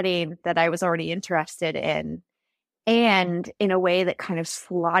a setting that I was already interested in, and in a way that kind of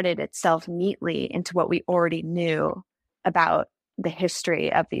slotted itself neatly into what we already knew about the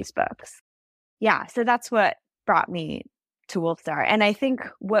history of these books. Yeah, so that's what brought me to Wolfstar. And I think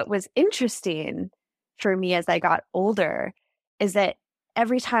what was interesting for me as I got older is that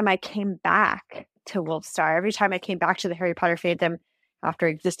every time I came back to Wolfstar, every time I came back to the Harry Potter fandom after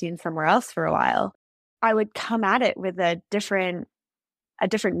existing somewhere else for a while, I would come at it with a different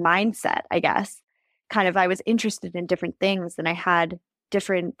mindset, I guess. Kind of, I was interested in different things, and I had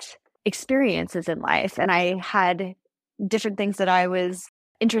different experiences in life, and I had different things that I was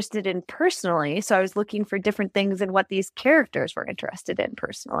interested in personally. So I was looking for different things in what these characters were interested in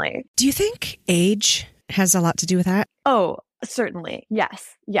personally. Do you think age has a lot to do with that? Oh, certainly.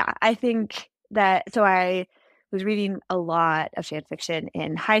 Yes. Yeah. I think that, so I was reading a lot of fan fiction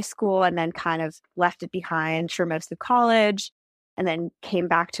in high school, and then kind of left it behind for most of college, and then came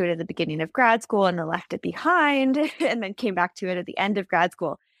back to it at the beginning of grad school, and then left it behind, and then came back to it at the end of grad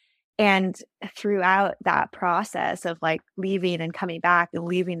school. And throughout that process of like leaving and coming back and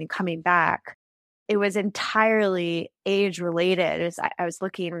leaving and coming back, it was entirely age related.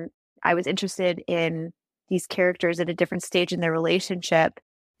 I was interested in these characters at a different stage in their relationship,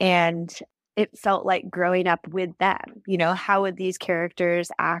 and it felt like growing up with them. You know, how would these characters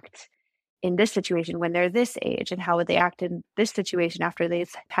act in this situation when they're this age, and how would they act in this situation after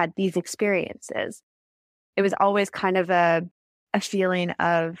they've had these experiences? It was always kind of a feeling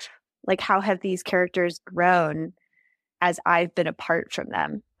of like, how have these characters grown as I've been apart from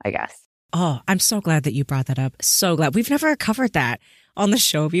them, I guess. Oh, I'm so glad that you brought that up. So glad. We've never covered that on the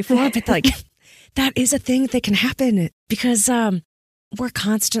show before, but like that is a thing that can happen because we're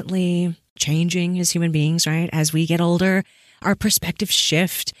constantly changing as human beings, right? As we get older, our perspectives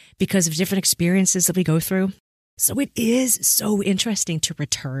shift because of different experiences that we go through. So it is so interesting to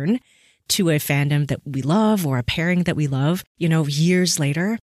return to a fandom that we love or a pairing that we love, you know, years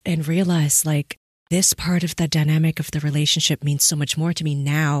later, and realize like this part of the dynamic of the relationship means so much more to me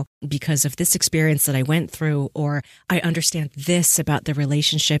now because of this experience that I went through, or I understand this about the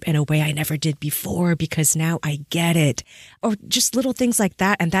relationship in a way I never did before because now I get it, or just little things like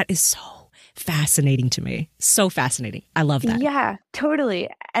that. And that is so fascinating to me. So fascinating. I love that. Yeah, totally.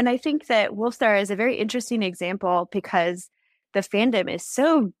 And I think that Wolfstar is a very interesting example because the fandom is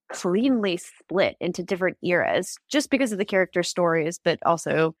so cleanly split into different eras just because of the character stories, but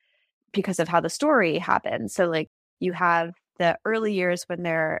also because of how the story happens. So like you have the early years when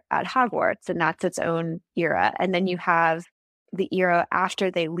they're at Hogwarts, and that's its own era. And then you have the era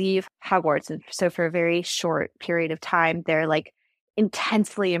after they leave Hogwarts. And so for a very short period of time, they're like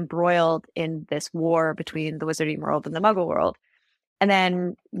intensely embroiled in this war between the wizarding world and the muggle world. And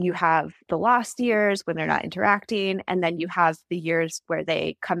then you have the lost years when they're not interacting. And then you have the years where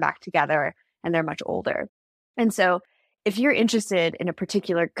they come back together and they're much older. And so if you're interested in a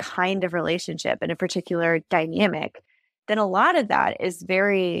particular kind of relationship and a particular dynamic, then a lot of that is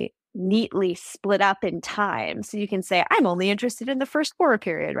very neatly split up in time. So you can say, I'm only interested in the first war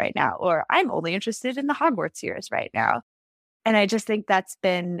period right now, or I'm only interested in the Hogwarts years right now. And I just think that's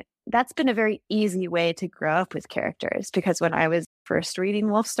been a very easy way to grow up with characters, because when I was first reading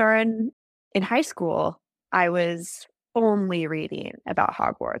Wolfstar in high school, I was only reading about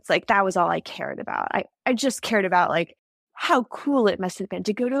Hogwarts. Like, that was all I cared about. I just cared about like how cool it must have been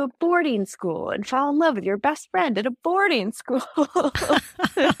to go to a boarding school and fall in love with your best friend at a boarding school.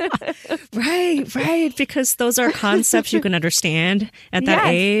 Right. Because those are concepts you can understand at that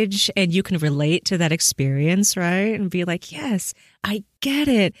age, and you can relate to that experience, right? And be like, yes, I get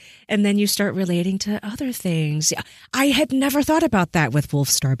it. And then you start relating to other things. I had never thought about that with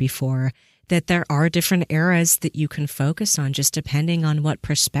Wolfstar before, that there are different eras that you can focus on just depending on what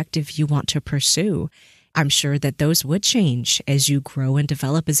perspective you want to pursue. I'm sure that those would change as you grow and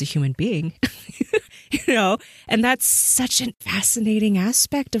develop as a human being, and that's such a fascinating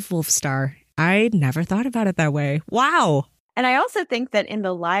aspect of Wolfstar. I never thought about it that way. Wow. And I also think that in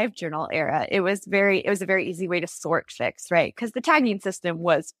the live journal era, it was a very easy way to sort fix, right? Because the tagging system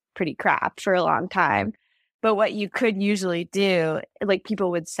was pretty crap for a long time. But what you could usually do, like,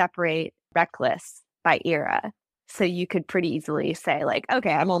 people would separate rec lists by era. So you could pretty easily say, like,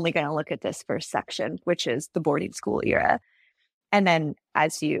 okay, I'm only going to look at this first section, which is the boarding school era. And then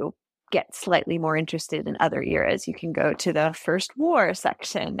as you get slightly more interested in other eras, you can go to the first war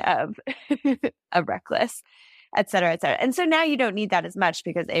section of rec lists, et cetera, et cetera. And so now you don't need that as much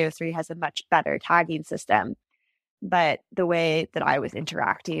because AO3 has a much better tagging system. But the way that I was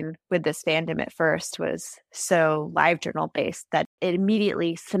interacting with this fandom at first was so live journal based that it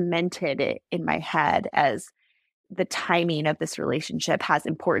immediately cemented it in my head as the timing of this relationship has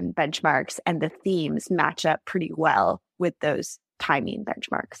important benchmarks, and the themes match up pretty well with those timing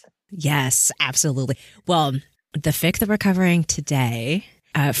benchmarks. Yes, absolutely. Well, the fic that we're covering today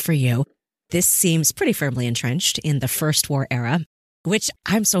for you, this seems pretty firmly entrenched in the First War era, which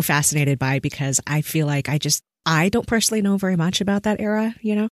I'm so fascinated by because I feel like I don't personally know very much about that era,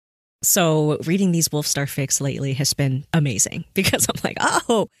 So reading these Wolfstar fics lately has been amazing because I'm like,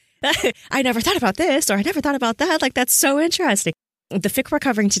 oh, I never thought about this, or I never thought about that. Like, that's so interesting. The fic we're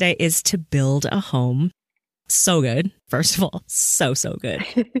covering today is To Build a Home. So good. First of all, so good.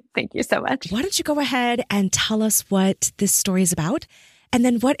 Thank you so much. Why don't you go ahead and tell us what this story is about, and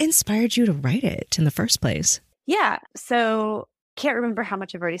then what inspired you to write it in the first place? Yeah. So can't remember how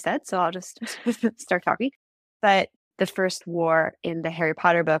much I've already said, so I'll just start talking. But the first war in the Harry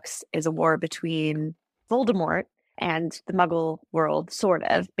Potter books is a war between Voldemort and the Muggle world, sort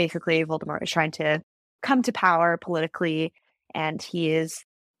of. Basically, Voldemort is trying to come to power politically, and he is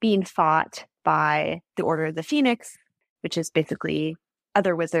being fought by the Order of the Phoenix, which is basically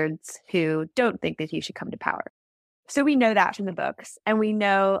other wizards who don't think that he should come to power. So we know that from the books, and we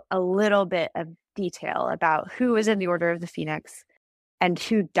know a little bit of detail about who was in the Order of the Phoenix and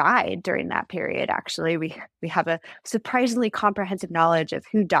who died during that period. Actually, we have a surprisingly comprehensive knowledge of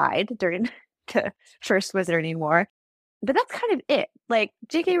who died during the First Wizarding War. But that's kind of it. Like,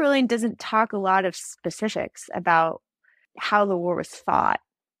 J.K. Rowling doesn't talk a lot of specifics about how the war was fought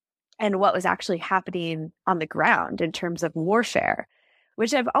and what was actually happening on the ground in terms of warfare,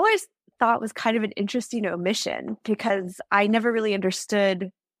 which I've always thought was kind of an interesting omission because I never really understood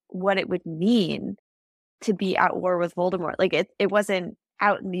what it would mean to be at war with Voldemort. Like, it wasn't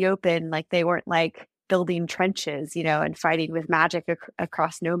out in the open. Like, they weren't like building trenches, and fighting with magic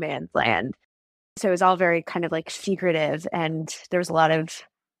across no man's land. So it was all very kind of like secretive, and there was a lot of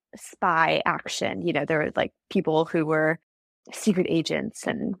spy action. There were like people who were secret agents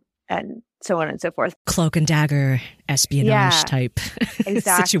and so on and so forth. Cloak and dagger espionage type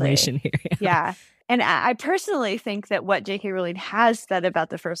exactly. situation here. Yeah. And I personally think that what J.K. Rowling has said about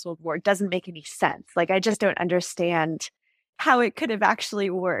the First World War doesn't make any sense. Like, I just don't understand how it could have actually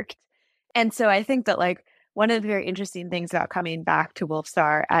worked. And so I think that, like, one of the very interesting things about coming back to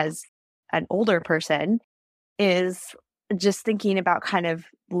Wolfstar as an older person is just thinking about kind of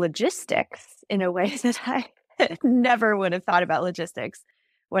logistics in a way that I never would have thought about logistics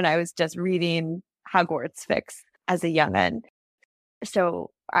when I was just reading Hogwarts fics as a young'un.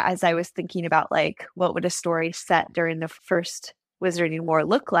 So as I was thinking about, like, what would a story set during the First Wizarding War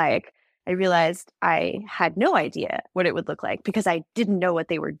look like, I realized I had no idea what it would look like because I didn't know what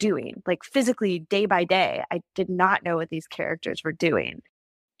they were doing. Like physically, day by day, I did not know what these characters were doing.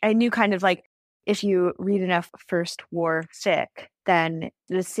 I knew kind of like if you read enough First War fic, then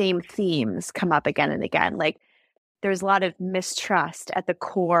the same themes come up again and again. Like there's a lot of mistrust at the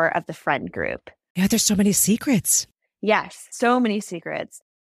core of the friend group. Yeah, there's so many secrets. Yes, so many secrets.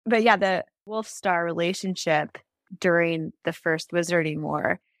 But yeah, the Wolfstar relationship during the First Wizarding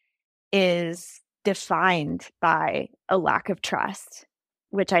War is defined by a lack of trust,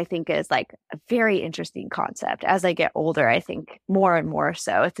 which I think is like a very interesting concept. As I get older, I think more and more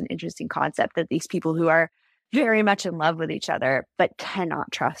so it's an interesting concept that these people who are very much in love with each other but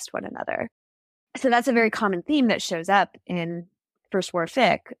cannot trust one another. So that's a very common theme that shows up in First War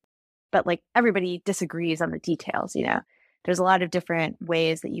fic, but like everybody disagrees on the details, you know. There's a lot of different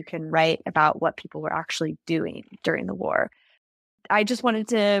ways that you can write about what people were actually doing during the war. I just wanted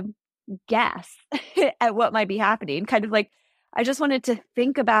to guess at what might be happening. Kind of like, I just wanted to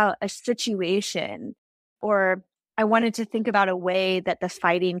think about a situation, or I wanted to think about a way that the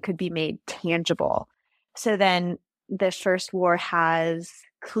fighting could be made tangible. So then the First War has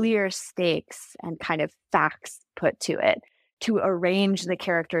clear stakes and kind of facts put to it to arrange the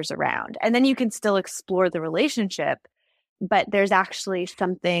characters around. And then you can still explore the relationship, but there's actually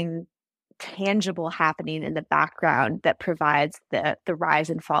something tangible happening in the background that provides the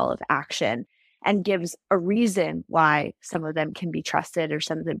rise and fall of action and gives a reason why some of them can be trusted or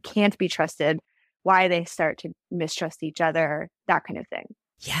some of them can't be trusted, why they start to mistrust each other, that kind of thing.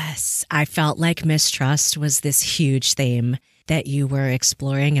 Yes, I felt like mistrust was this huge theme that you were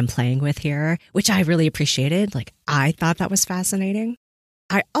exploring and playing with here, which I really appreciated. Like, I thought that was fascinating.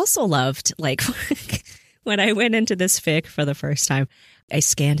 I also loved, like, when I went into this fic for the first time, I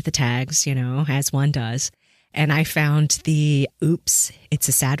scanned the tags, you know, as one does. And I found the oops, it's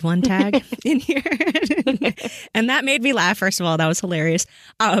a sad one tag in here. And that made me laugh. First of all, that was hilarious.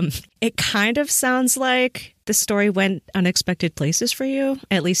 It kind of sounds like the story went unexpected places for you,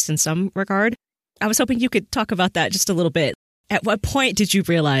 at least in some regard. I was hoping you could talk about that just a little bit. At what point did you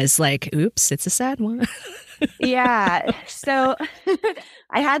realize, like, oops, it's a sad one? Yeah. So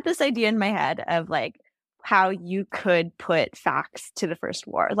I had this idea in my head of like how you could put facts to the First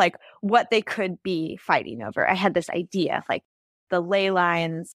War, like what they could be fighting over. I had this idea of like the ley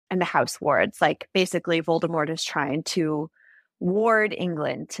lines and the house wards. Like basically Voldemort is trying to ward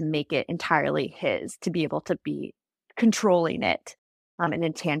England to make it entirely his, to be able to be controlling it in an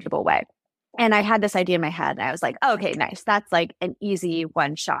intangible way. And I had this idea in my head and I was like, oh, okay, nice. That's like an easy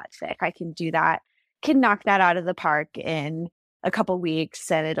one-shot fic. I can do that, can knock that out of the park in a couple weeks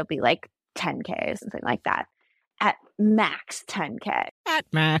and it'll be like 10K, something like that. At max 10K. At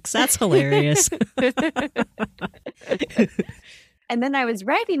max. That's hilarious. And then I was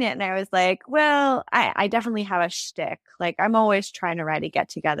writing it and I was like, well, I definitely have a shtick. Like I'm always trying to write a get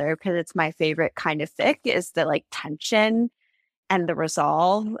together because it's my favorite kind of fic is the like tension and the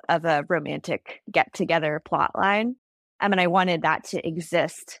resolve of a romantic get together plot line. And I wanted that to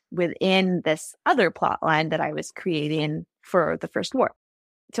exist within this other plot line that I was creating for the First War.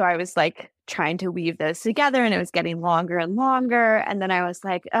 So I was like trying to weave those together and it was getting longer and longer. And then I was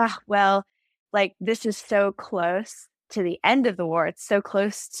like, oh, well, like this is so close to the end of the war. It's so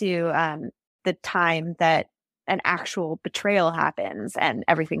close to the time that an actual betrayal happens and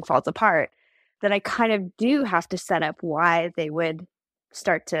everything falls apart that I kind of do have to set up why they would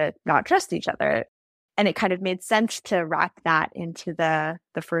start to not trust each other. And it kind of made sense to wrap that into the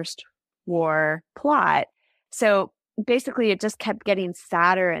First War plot. So basically, it just kept getting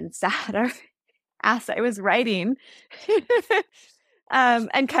sadder and sadder as I was writing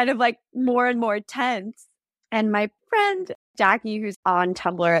and kind of like more and more tense. And my friend Jackie, who's on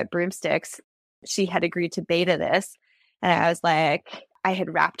Tumblr at Broomsticks, she had agreed to beta this. And I was like, I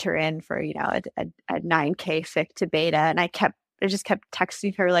had wrapped her in for, you know, a 9K fic to beta. And I just kept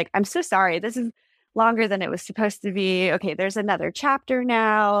texting her like, I'm so sorry. This is longer than it was supposed to be. Okay, there's another chapter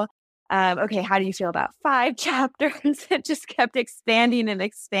now. Okay, how do you feel about 5 chapters? It just kept expanding and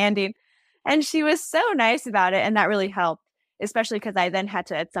expanding. And she was so nice about it. And that really helped, especially because I then had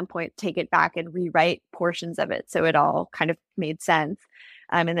to at some point take it back and rewrite portions of it. So it all kind of made sense.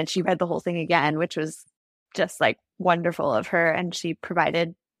 And then she read the whole thing again, which was just like wonderful of her. And she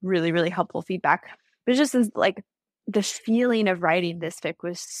provided really, really helpful feedback. But just as like the feeling of writing this fic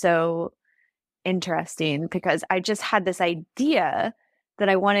was so interesting because I just had this idea that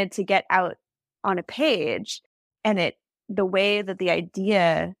I wanted to get out on a page, and the way that the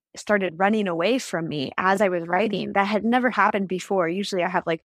idea started running away from me as I was writing, that had never happened before. Usually I have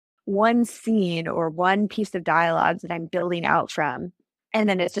like one scene or one piece of dialogue that I'm building out from, And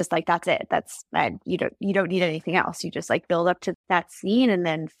then it's just like, that's it. That's you don't need anything else. You just like build up to that scene and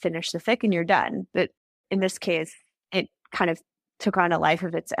then finish the fic and you're done. But in this case, it kind of took on a life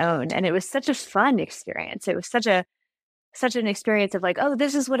of its own. And it was such a fun experience. It was such an experience of like, oh,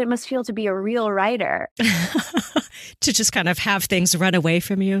 this is what it must feel to be a real writer. To just kind of have things run away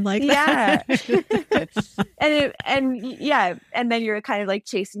from you like that. And then you're kind of like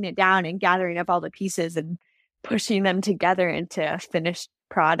chasing it down and gathering up all the pieces and pushing them together into a finished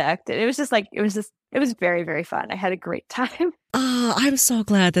product. And it was just like, it was very, very fun. I had a great time. Oh, I'm so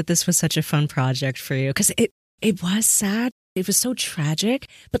glad that this was such a fun project for you, because it was sad. It was so tragic,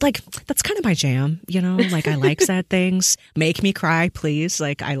 but like, that's kind of my jam, you know, like I like sad things. Make me cry, please.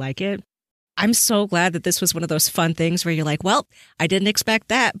 Like, I like it. I'm so glad that this was one of those fun things where you're like, well, I didn't expect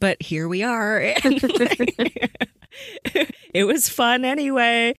that, but here we are. And it was fun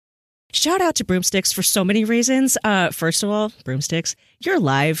anyway. Shout out to Broomsticks for so many reasons. First of all, Broomsticks, your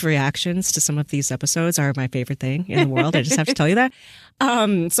live reactions to some of these episodes are my favorite thing in the world. I just have to tell you that.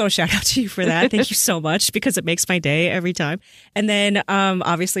 So shout out to you for that. Thank you so much, because it makes my day every time. And then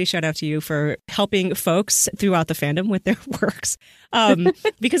obviously shout out to you for helping folks throughout the fandom with their works,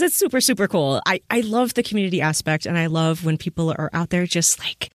 because it's super, super cool. I love the community aspect, and I love when people are out there just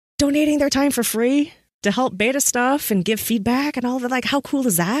like donating their time for free to help beta stuff and give feedback and all of it. Like, how cool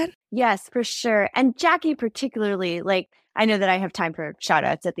is that? Yes, for sure. And Jackie particularly, like, I know that I have time for shout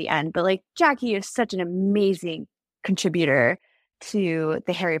outs at the end, but like Jackie is such an amazing contributor to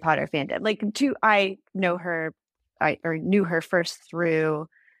the Harry Potter fandom. Like, I knew her first through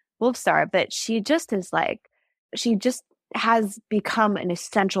Wolfstar, but she just has become an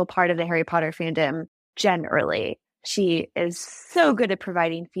essential part of the Harry Potter fandom generally. She is so good at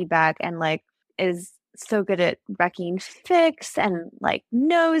providing feedback and like is so good at wrecking fics and like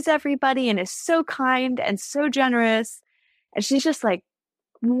knows everybody and is so kind and so generous. And she's just like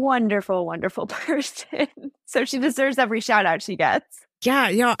wonderful, wonderful person. So she deserves every shout out she gets.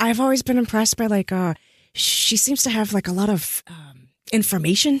 Yeah. I've always been impressed by like, she seems to have like a lot of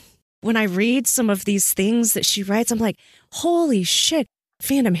information. When I read some of these things that she writes, I'm like, holy shit,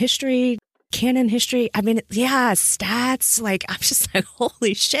 fandom history, canon history. I mean, yeah, stats. Like, I'm just like,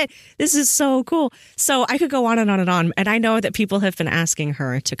 holy shit, this is so cool. So I could go on and on and on. And I know that people have been asking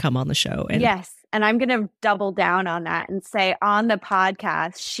her to come on the show. And yes. And I'm going to double down on that and say on the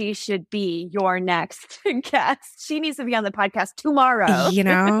podcast, she should be your next guest. She needs to be on the podcast tomorrow. You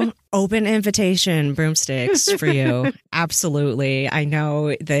know, open invitation, Broomsticks, for you. Absolutely. I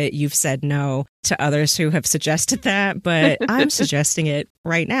know that you've said no to others who have suggested that, but I'm suggesting it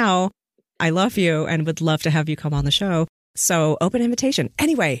right now. I love you and would love to have you come on the show. So open invitation.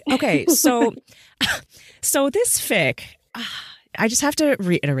 Anyway, okay. So this fic, I just have to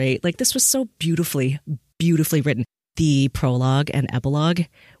reiterate, like, this was so beautifully, beautifully written. The prologue and epilogue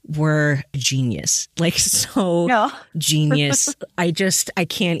were genius, like so genius. I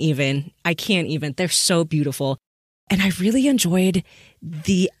can't even. They're so beautiful. And I really enjoyed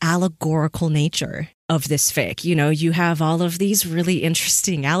the allegorical nature of this fic. You know, you have all of these really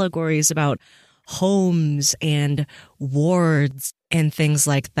interesting allegories about homes and wards and things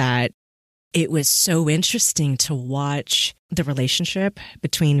like that. It was so interesting to watch the relationship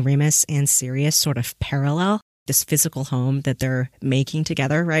between Remus and Sirius sort of parallel this physical home that they're making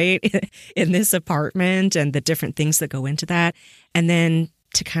together, right? In this apartment and the different things that go into that. And then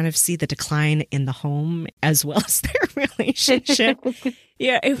to kind of see the decline in the home as well as their relationship.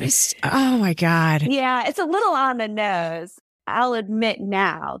 Yeah, it was, oh my God. Yeah, it's a little on the nose. I'll admit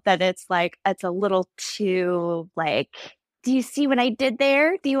now that it's a little too like, do you see what I did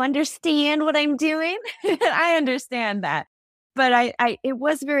there? Do you understand what I'm doing? I understand that. But it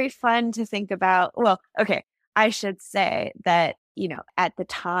was very fun to think about. Well, okay, I should say that, you know, at the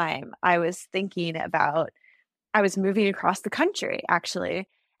time I was moving across the country actually.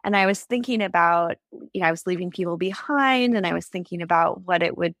 And I was thinking about, you know, I was leaving people behind and I was thinking about what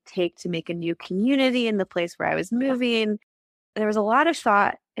it would take to make a new community in the place where I was moving. There was a lot of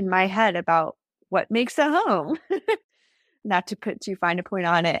thought in my head about what makes a home, not to put too fine a point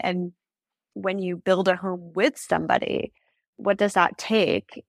on it. And when you build a home with somebody, what does that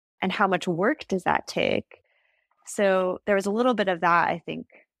take? And how much work does that take? So there was a little bit of that, I think,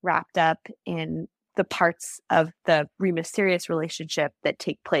 wrapped up in the parts of the Remus Sirius relationship that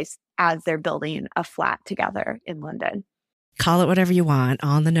take place as they're building a flat together in London. Call it whatever you want,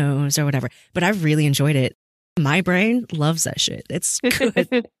 on the nose or whatever. But I really enjoyed it. My brain loves that shit. It's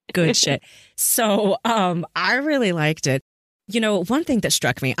good, good shit. So I really liked it. You know, one thing that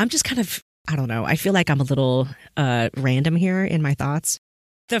struck me, I'm just kind of, I don't know, I feel like I'm a little random here in my thoughts.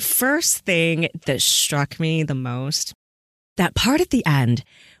 The first thing that struck me the most that part at the end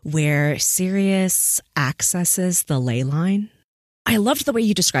where Sirius accesses the ley line. I loved the way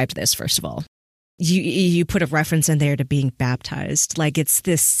you described this, first of all. You put a reference in there to being baptized. Like it's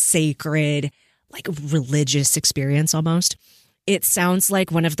this sacred, like religious experience almost. It sounds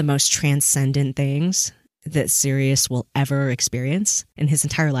like one of the most transcendent things that Sirius will ever experience in his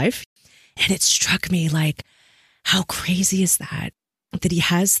entire life. And it struck me like, how crazy is that? That he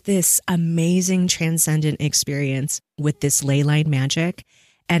has this amazing transcendent experience with this ley line magic.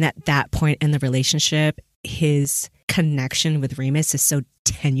 And at that point in the relationship, his connection with Remus is so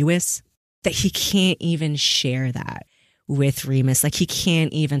tenuous that he can't even share that with Remus. Like he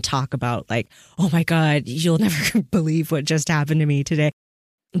can't even talk about like, oh my God, you'll never believe what just happened to me today.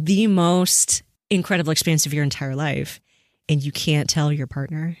 The most incredible experience of your entire life. And you can't tell your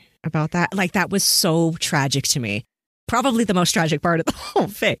partner about that. Like that was so tragic to me. Probably the most tragic part of the whole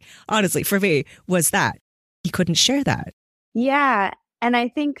thing, honestly, for me, was that he couldn't share that. Yeah. And I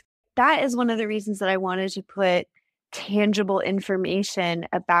think that is one of the reasons that I wanted to put tangible information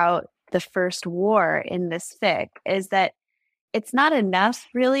about the first war in this fic, is that it's not enough,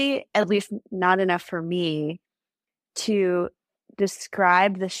 really, at least not enough for me, to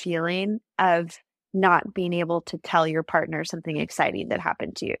describe the feeling of not being able to tell your partner something exciting that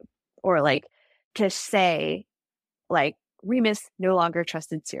happened to you, or like to say, like, Remus no longer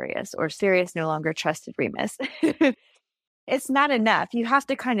trusted Sirius, or Sirius no longer trusted Remus. It's not enough. You have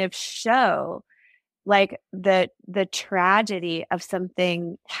to kind of show like the tragedy of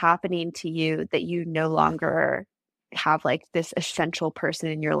something happening to you, that you no longer have like this essential person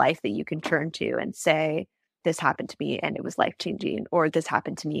in your life that you can turn to and say, this happened to me and it was life-changing, or this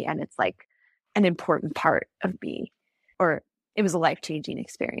happened to me and it's like an important part of me, or it was a life-changing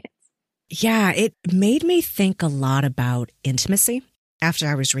experience. Yeah, it made me think a lot about intimacy after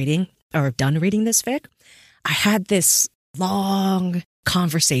I was reading or done reading this fic. I had this long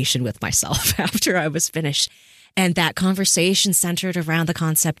conversation with myself after I was finished. And that conversation centered around the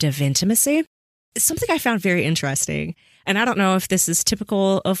concept of intimacy. It's something I found very interesting. And I don't know if this is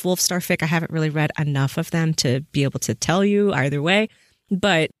typical of Wolfstar fic. I haven't really read enough of them to be able to tell you either way.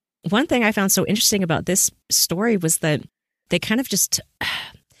 But one thing I found so interesting about this story was that they kind of just,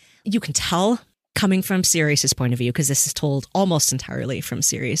 you can tell coming from Sirius's point of view, because this is told almost entirely from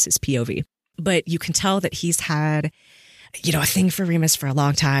Sirius's POV. But you can tell that he's had, you know, a thing for Remus for a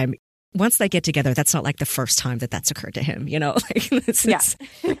long time. Once they get together, that's not like the first time that that's occurred to him, you know, like it's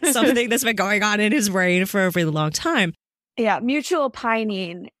something that's been going on in his brain for a really long time. Yeah, mutual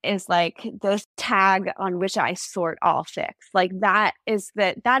pining is like the tag on which I sort all fics. Like that is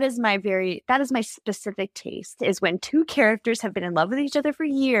my specific taste, is when two characters have been in love with each other for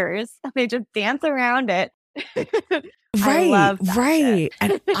years and they just dance around it. Right, I love that right. shit.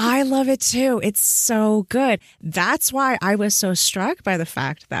 And I love it too. It's so good. That's why I was so struck by the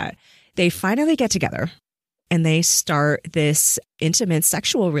fact that they finally get together and they start this intimate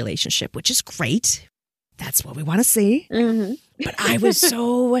sexual relationship, which is great. That's what we want to see. Mm-hmm. But I was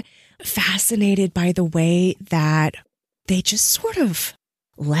so fascinated by the way that they just sort of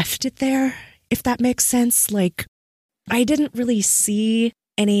left it there, if that makes sense. Like, I didn't really see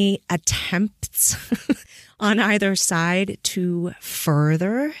any attempts on either side to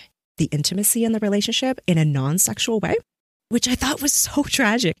further the intimacy in the relationship in a non-sexual way, which I thought was so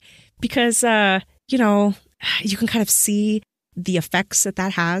tragic because, you know, you can kind of see the effects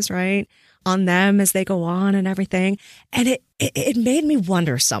that has, right, on them as they go on and everything. And it made me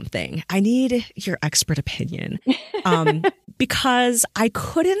wonder something. I need your expert opinion because I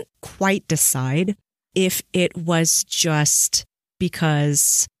couldn't quite decide if it was just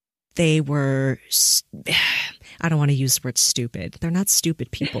because they were, I don't want to use the word stupid. They're not stupid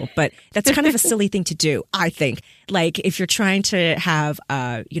people, but that's kind of a silly thing to do, I think. Like if you're trying to have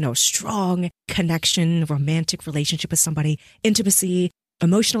a, you know, strong connection, romantic relationship with somebody, intimacy,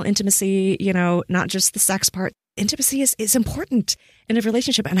 emotional intimacy, you know, not just the sex part. Intimacy is important in a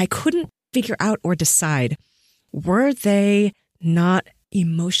relationship. And I couldn't figure out or decide, were they not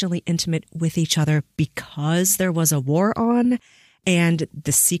emotionally intimate with each other because there was a war on and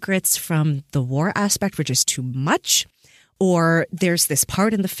the secrets from the war aspect were just too much? Or there's this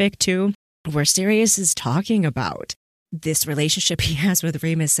part in the fic too where Sirius is talking about this relationship he has with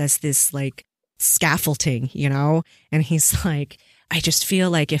Remus as this like scaffolding, you know, and he's like, I just feel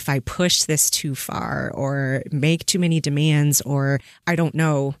like if I push this too far or make too many demands or I don't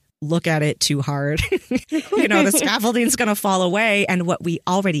know, look at it too hard, you know, the scaffolding is going to fall away. And what we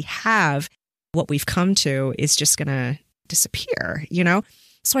already have, what we've come to is just going to disappear, you know?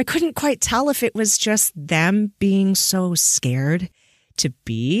 So I couldn't quite tell if it was just them being so scared to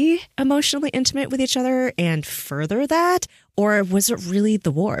be emotionally intimate with each other and further that? Or was it really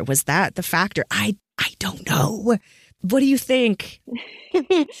the war? Was that the factor? I don't know. What do you think?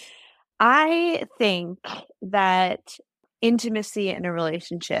 I think that intimacy in a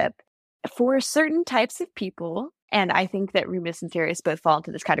relationship for certain types of people, and I think that Remus and Sirius both fall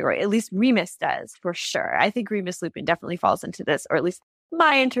into this category. At least Remus does, for sure. I think Remus Lupin definitely falls into this, or at least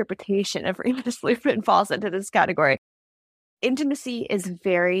my interpretation of Remus Lupin falls into this category. Intimacy is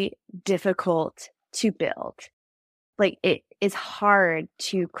very difficult to build. Like, it is hard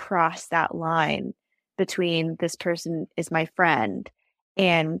to cross that line between this person is my friend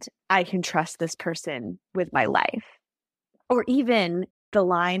and I can trust this person with my life. Or even the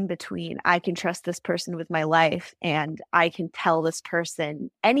line between I can trust this person with my life and I can tell this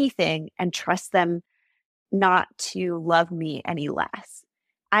person anything and trust them not to love me any less.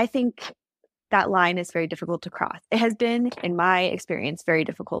 I think that line is very difficult to cross. It has been, in my experience, very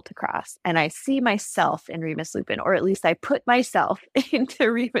difficult to cross. And I see myself in Remus Lupin, or at least I put myself into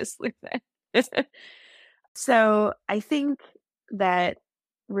Remus Lupin. So I think that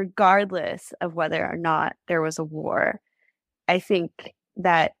regardless of whether or not there was a war, I think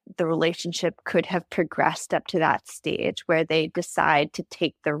that the relationship could have progressed up to that stage where they decide to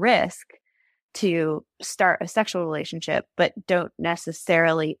take the risk to start a sexual relationship, but don't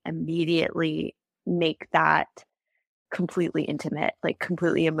necessarily immediately make that completely intimate, like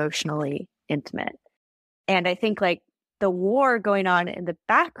completely emotionally intimate. And I think like the war going on in the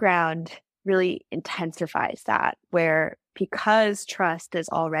background really intensifies that, where because trust is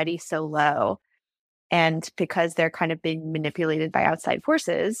already so low and because they're kind of being manipulated by outside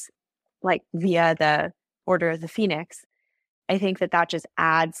forces, like via the Order of the Phoenix, I think that that just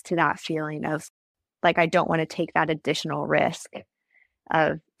adds to that feeling of like, I don't want to take that additional risk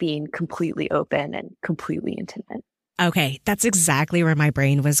of being completely open and completely intimate. Okay, that's exactly where my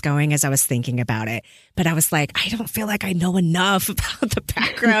brain was going as I was thinking about it. But I was like, I don't feel like I know enough about the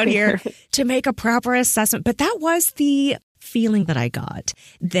background here to make a proper assessment. But that was the feeling that I got,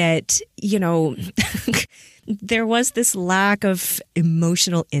 that, you know, there was this lack of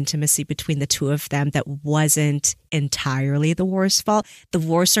emotional intimacy between the two of them that wasn't entirely the war's fault. The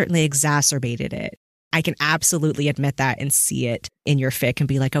war certainly exacerbated it. I can absolutely admit that and see it in your fic and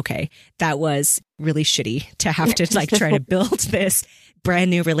be like, okay, that was really shitty to have to like try to build this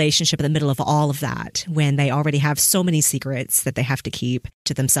brand new relationship in the middle of all of that when they already have so many secrets that they have to keep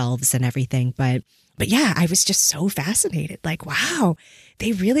to themselves and everything. But yeah, I was just so fascinated. Like, wow,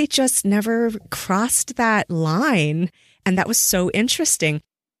 they really just never crossed that line. And that was so interesting.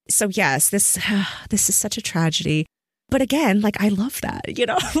 So yes, this is such a tragedy. But again, like, I love that, you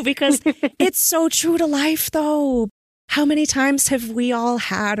know, because it's so true to life, though. How many times have we all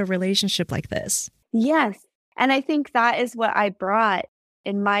had a relationship like this? Yes. And I think that is what I brought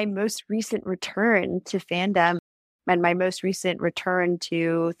in my most recent return to fandom and my most recent return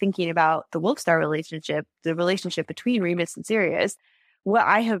to thinking about the Wolfstar relationship, the relationship between Remus and Sirius. What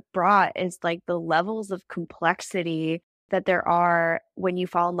I have brought is like the levels of complexity that there are when you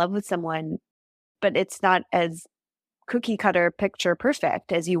fall in love with someone, but it's not as cookie cutter picture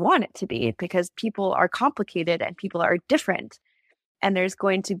perfect as you want it to be, because people are complicated and people are different and there's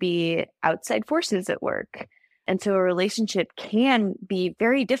going to be outside forces at work. And so a relationship can be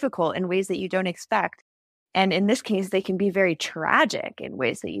very difficult in ways that you don't expect. And in this case, they can be very tragic in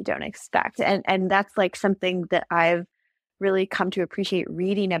ways that you don't expect. And that's like something that I've really come to appreciate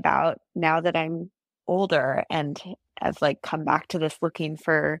reading about now that I'm older and have like come back to this looking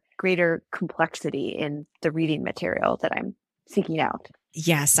for greater complexity in the reading material that I'm seeking out.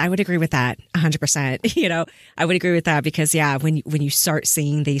 Yes, I would agree with that 100%. You know, I would agree with that because, yeah, when you start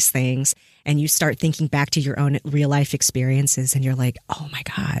seeing these things and you start thinking back to your own real life experiences and you're like, oh my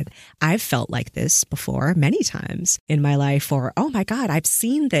God, I've felt like this before many times in my life, or, oh my God, I've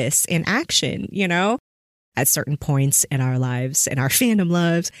seen this in action, you know? At certain points in our lives, in our fandom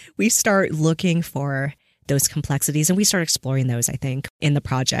lives, we start looking for those complexities and we start exploring those, I think, in the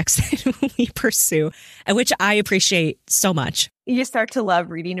projects that we pursue, which I appreciate so much. You start to love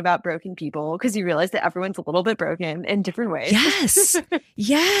reading about broken people because you realize that everyone's a little bit broken in different ways.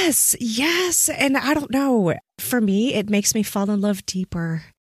 Yes. And I don't know, for me, it makes me fall in love deeper.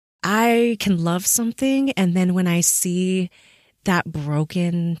 I can love something, and then when I see that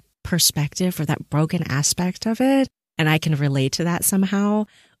broken perspective or that broken aspect of it, and I can relate to that somehow,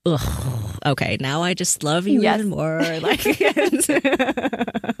 okay, now I just love you even more. Like,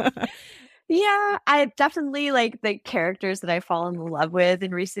 yeah, I definitely like the characters that I've fallen in love with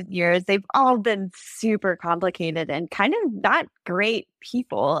in recent years. They've all been super complicated and kind of not great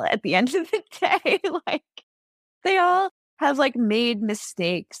people at the end of the day. Like, they all have like made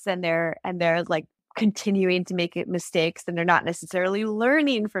mistakes and they're like continuing to make mistakes and they're not necessarily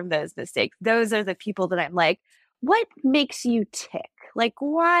learning from those mistakes. Those are the people that I'm like, what makes you tick? Like,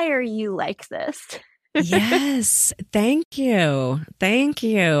 why are you like this? Yes. Thank you. Thank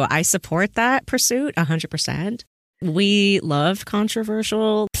you. I support that pursuit 100%. We love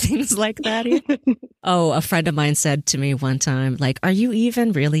controversial things like that here. Oh, a friend of mine said to me one time, like, are you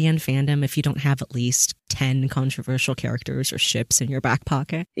even really in fandom if you don't have at least 10 controversial characters or ships in your back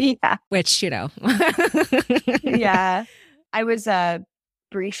pocket? Yeah. Which, you know. Yeah. I was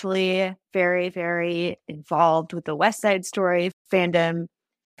briefly very, very involved with the West Side Story fandom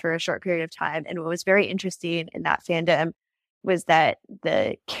for a short period of time. And what was very interesting in that fandom was that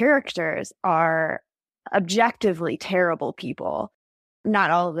the characters are objectively terrible people. Not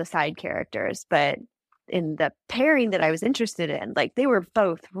all of the side characters, but in the pairing that I was interested in, like they were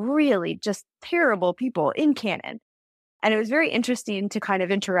both really just terrible people in canon. And it was very interesting to kind of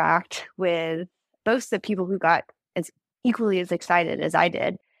interact with both the people who got as equally as excited as I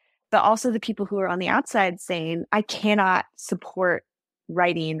did, but also the people who are on the outside saying, I cannot support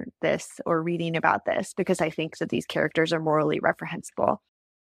writing this or reading about this because I think that these characters are morally reprehensible.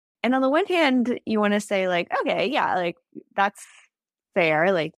 And on the one hand, you want to say like, okay, yeah, like that's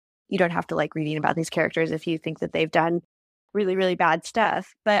fair. Like you don't have to like reading about these characters if you think that they've done really, really bad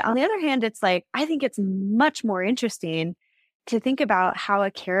stuff. But on the other hand, it's like, I think it's much more interesting to think about how a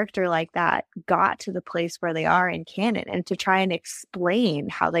character like that got to the place where they are in canon and to try and explain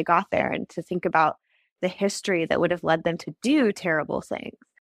how they got there and to think about the history that would have led them to do terrible things.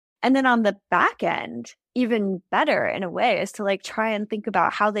 And then on the back end, even better in a way, is to like try and think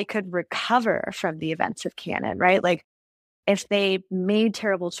about how they could recover from the events of canon, right? Like if they made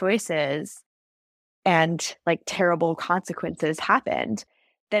terrible choices and like terrible consequences happened,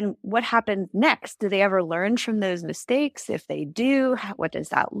 then what happens next? Do they ever learn from those mistakes? If they do, what does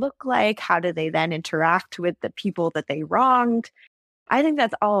that look like? How do they then interact with the people that they wronged? I think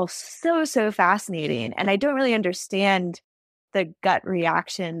that's all so, so fascinating. And I don't really understand the gut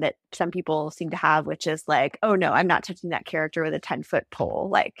reaction that some people seem to have, which is like, oh no, I'm not touching that character with a 10-foot pole.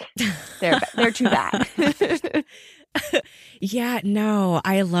 Like they're too bad. Yeah, no,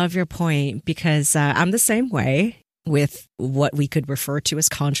 I love your point because I'm the same way with what we could refer to as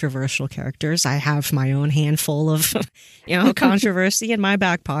controversial characters. I have my own handful of, controversy in my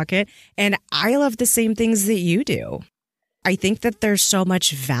back pocket, and I love the same things that you do. I think that there's so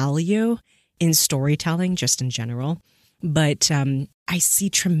much value in storytelling just in general, but I see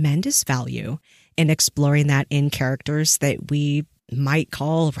tremendous value in exploring that in characters that we might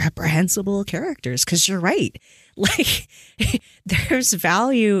call reprehensible characters, because you're right. Like, there's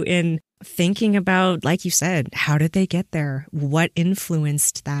value in thinking about, like you said, how did they get there? What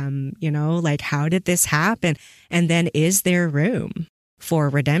influenced them? Like, how did this happen? And then is there room for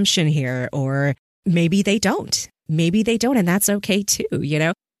redemption here? Or maybe they don't. Maybe they don't. And that's okay too.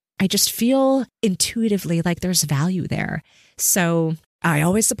 I just feel intuitively like there's value there. So I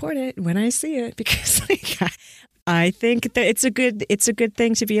always support it when I see it because I think that it's a good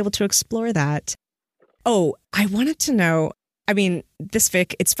thing to be able to explore that. Oh, I wanted to know, I mean, this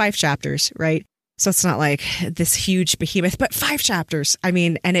fic, it's 5 chapters, right? So it's not like this huge behemoth, but 5 chapters. I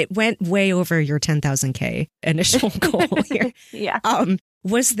mean, and it went way over your 10,000K initial goal here. Yeah.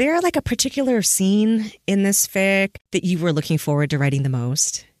 Was there like a particular scene in this fic that you were looking forward to writing the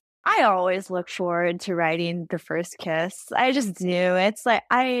most? I always look forward to writing the first kiss. I just do. It's like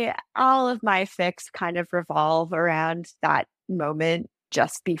all of my fics kind of revolve around that moment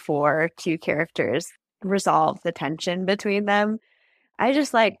just before 2 characters resolve the tension between them. I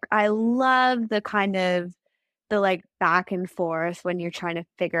love the kind of the like back and forth when you're trying to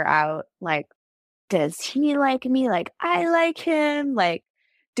figure out like, does he like me? Like I like him? Like,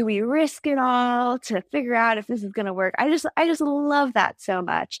 do we risk it all to figure out if this is going to work? I just love that so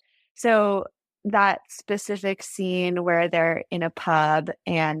much. So that specific scene where they're in a pub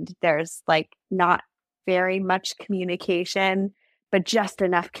and there's like not very much communication, but just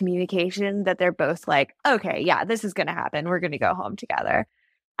enough communication that they're both like, okay, yeah, this is going to happen. We're going to go home together.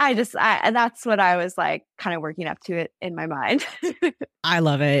 That's what I was like kind of working up to it in my mind. I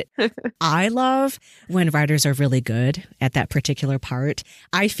love it. I love when writers are really good at that particular part.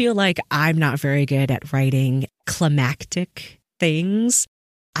 I feel like I'm not very good at writing climactic things.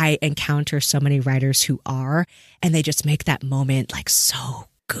 I encounter so many writers who are, and they just make that moment like so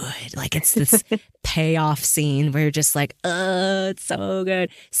good. Like it's this payoff scene where you're just like, it's so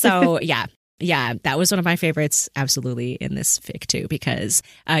good. So yeah, that was one of my favorites, absolutely, in this fic too, because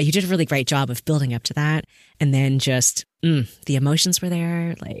you did a really great job of building up to that. And then just the emotions were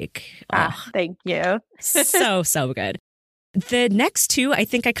there. Like, thank you. So good. The next two, I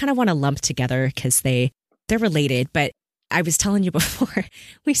think I kind of want to lump together because they're related. But I was telling you before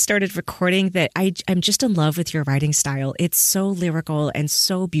we started recording that I'm just in love with your writing style. It's so lyrical and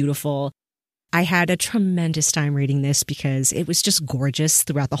so beautiful. I had a tremendous time reading this because it was just gorgeous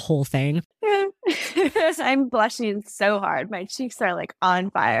throughout the whole thing. I'm blushing so hard. My cheeks are like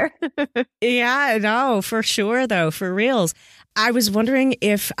on fire. Yeah, no, for sure, though, for reals. I was wondering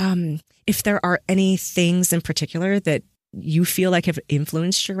if there are any things in particular that you feel like have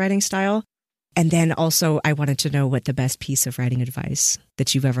influenced your writing style. And then also I wanted to know what the best piece of writing advice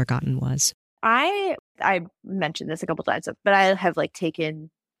that you've ever gotten was. I mentioned this a couple times, but I have like taken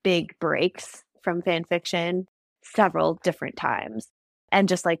big breaks from fan fiction several different times and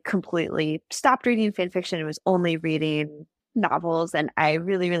just like completely stopped reading fan fiction and was only reading novels. And I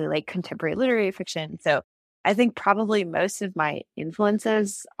really, really like contemporary literary fiction. So I think probably most of my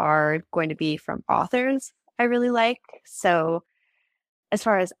influences are going to be from authors I really like. So as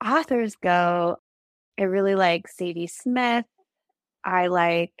far as authors go, I really like Sadie Smith. I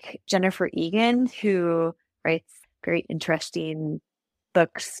like Jennifer Egan, who writes very interesting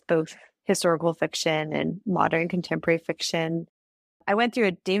books, both historical fiction and modern contemporary fiction. I went through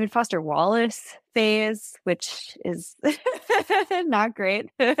a David Foster Wallace phase, which is not great.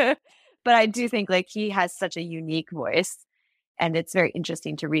 But I do think like he has such a unique voice. And it's very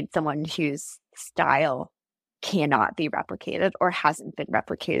interesting to read someone whose style cannot be replicated or hasn't been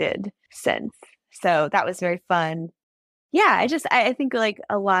replicated since. So that was very fun. Yeah, I think like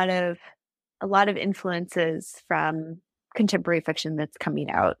a lot of influences from contemporary fiction that's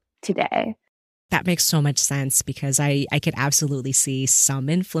coming out today. That makes so much sense because I could absolutely see some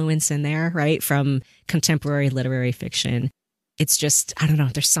influence in there, right, from contemporary literary fiction. It's just, I don't know,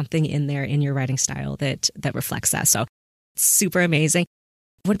 there's something in there in your writing style that reflects that. So super amazing.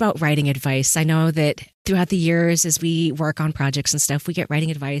 What about writing advice? I know that throughout the years, as we work on projects and stuff, we get writing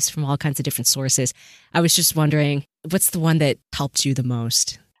advice from all kinds of different sources. I was just wondering, what's the one that helped you the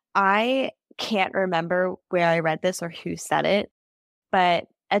most? I can't remember where I read this or who said it, but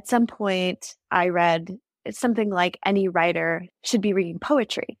at some point I read something like any writer should be reading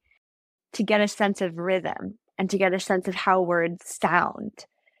poetry to get a sense of rhythm and to get a sense of how words sound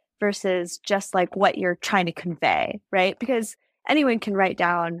versus just like what you're trying to convey, right? Because anyone can write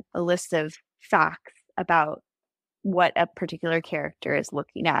down a list of facts about what a particular character is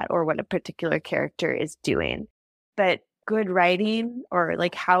looking at or what a particular character is doing. But good writing, or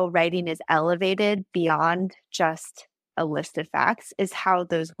like how writing is elevated beyond just a list of facts, is how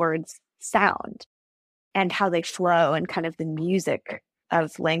those words sound and how they flow and kind of the music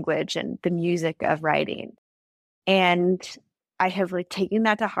of language and the music of writing. And I have like taken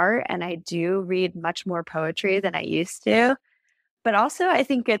that to heart, and I do read much more poetry than I used to. But also, I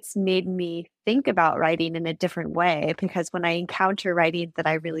think it's made me think about writing in a different way, because when I encounter writing that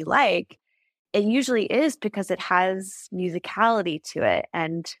I really like, it usually is because it has musicality to it,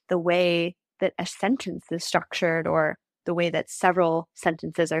 and the way that a sentence is structured, or the way that several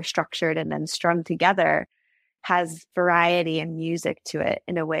sentences are structured and then strung together, has variety and music to it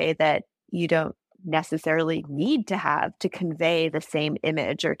in a way that you don't necessarily need to have to convey the same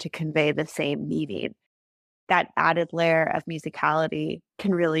image or to convey the same meaning. That added layer of musicality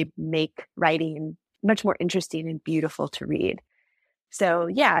can really make writing much more interesting and beautiful to read. So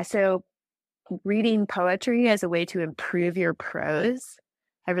yeah, so reading poetry as a way to improve your prose,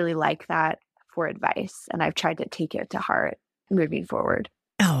 I really like that for advice. And I've tried to take it to heart moving forward.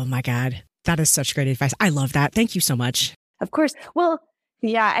 Oh my God. That is such great advice. I love that. Thank you so much. Of course. Well,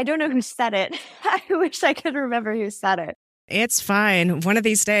 yeah, I don't know who said it. I wish I could remember who said it. It's fine. One of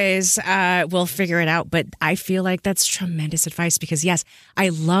these days, we'll figure it out. But I feel like that's tremendous advice because, yes, I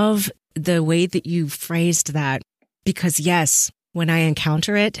love the way that you phrased that because, yes, when I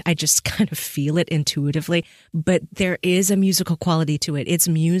encounter it, I just kind of feel it intuitively. But there is a musical quality to it. It's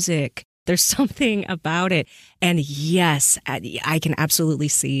music. There's something about it. And yes, I can absolutely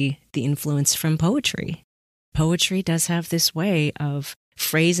see the influence from poetry. Poetry does have this way of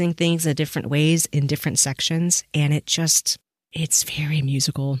phrasing things in different ways in different sections. And it's very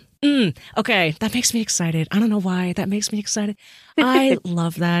musical. Okay, that makes me excited. I don't know why. That makes me excited. I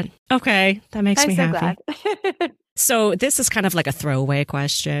love that. Okay, that makes me happy. Glad. So this is kind of like a throwaway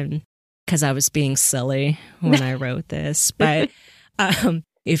question because I was being silly when I wrote this. But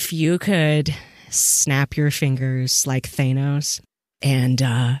if you could snap your fingers like Thanos and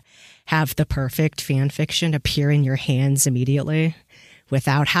have the perfect fan fiction appear in your hands immediately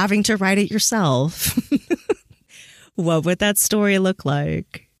without having to write it yourself, what would that story look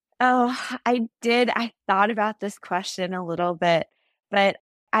like? Oh, I thought about this question a little bit, but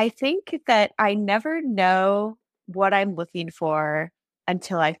I think that I never know what I'm looking for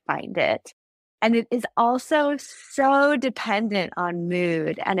until I find it. And it is also so dependent on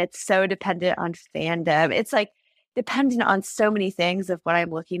mood, and it's so dependent on fandom. It's like dependent on so many things of what I'm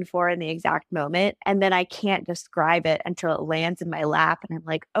looking for in the exact moment. And then I can't describe it until it lands in my lap. And I'm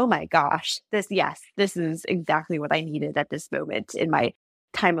like, oh my gosh, this is exactly what I needed at this moment in my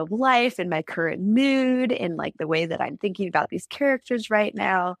time of life, in my current mood, in like the way that I'm thinking about these characters right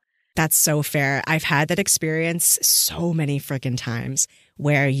now. That's so fair. I've had that experience so many friggin' times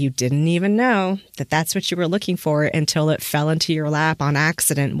where you didn't even know that that's what you were looking for until it fell into your lap on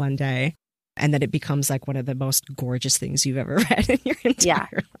accident one day. And then it becomes like one of the most gorgeous things you've ever read in your entire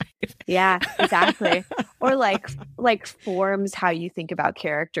life. Yeah, exactly. Or like forms how you think about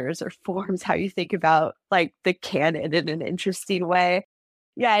characters, or forms how you think about like the canon in an interesting way.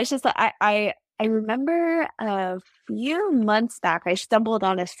 Yeah, it's just like I remember a few months back, I stumbled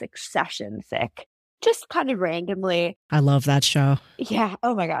on a Succession fic, just kind of randomly. I love that show. Yeah.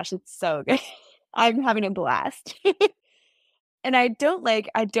 Oh my gosh, it's so good. I'm having a blast. And I don't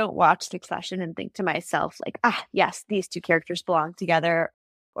watch Succession and think to myself like, yes, these two characters belong together,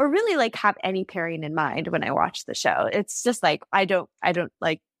 or really like have any pairing in mind when I watch the show. It's just like, I don't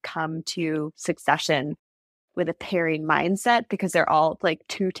like come to Succession with a pairing mindset because they're all like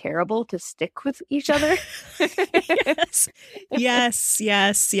too terrible to stick with each other. Yes.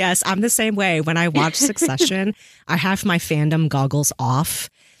 I'm the same way. When I watch Succession, I have my fandom goggles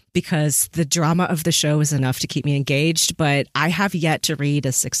off because the drama of the show is enough to keep me engaged, but I have yet to read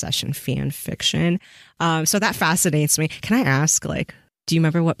a Succession fan fiction. So that fascinates me. Can I ask, like, do you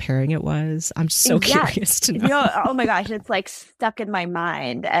remember what pairing it was? I'm so curious to know. Oh my gosh, it's like stuck in my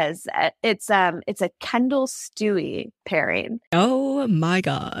mind as it's a Kendall Stewie pairing. Oh my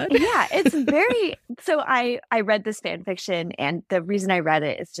God. Yeah, it's very so I read this fan fiction, and the reason I read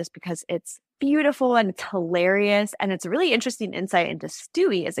it is just because it's beautiful and it's hilarious, and it's a really interesting insight into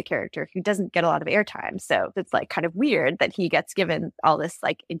Stewie as a character who doesn't get a lot of airtime. So it's like kind of weird that he gets given all this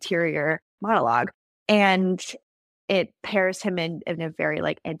like interior monologue. And it pairs him in a very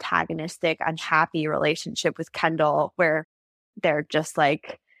like antagonistic, unhappy relationship with Kendall, where they're just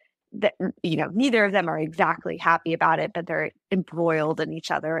like, neither of them are exactly happy about it, but they're embroiled in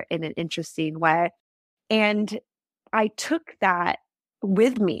each other in an interesting way. And I took that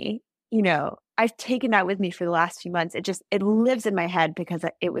with me, I've taken that with me for the last few months. It lives in my head because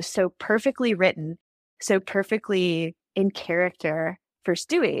it was so perfectly written, so perfectly in character for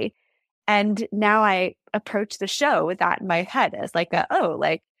Stewie. And now I approach the show with that in my head as like,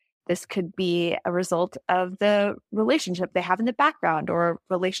 this could be a result of the relationship they have in the background, or a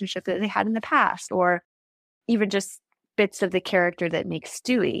relationship that they had in the past, or even just bits of the character that makes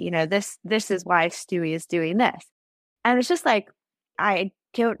Stewie. This is why Stewie is doing this. And it's just like, I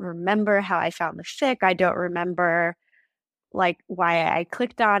don't remember how I found the fic. I don't remember like why I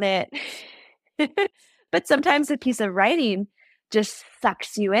clicked on it. But sometimes a piece of writing just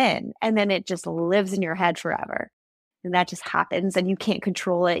sucks you in, and then it just lives in your head forever. And that just happens, and you can't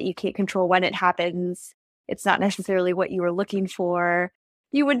control it. You can't control when it happens. It's not necessarily what you were looking for.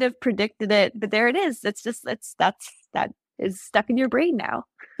 You wouldn't have predicted it, but there it is. That is stuck in your brain now.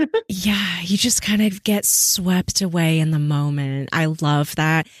 Yeah, you just kind of get swept away in the moment. I love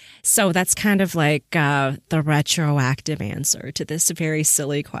that. So that's kind of like the retroactive answer to this very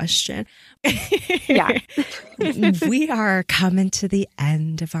silly question. Yeah. We are coming to the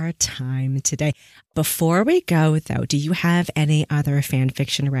end of our time today. Before we go, though, do you have any other fan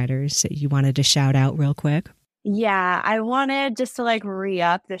fiction writers that you wanted to shout out real quick? Yeah, I wanted just to like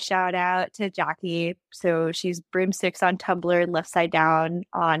re-up the shout out to Jackie. So she's Broomsticks on Tumblr and Left Side Down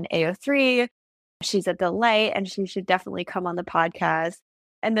on AO3. She's a delight, and she should definitely come on the podcast.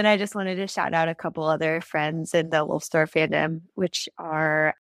 And then I just wanted to shout out a couple other friends in the Wolfstar fandom, which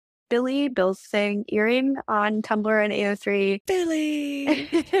are Bill's saying Earring on Tumblr and AO3. Billy!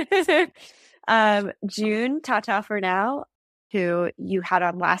 June, Tata for Now, who you had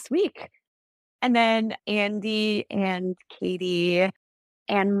on last week. And then Andy and Katie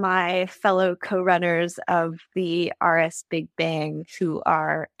and my fellow co-runners of the RS Big Bang, who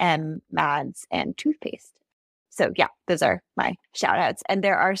are M, Mads, and Toothpaste. So yeah, those are my shout outs. And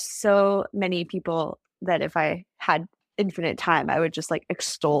there are so many people that if I had infinite time, I would just like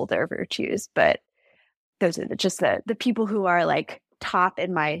extol their virtues. But those are just the people who are like top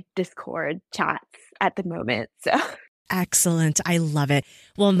in my Discord chats at the moment. So excellent. I love it.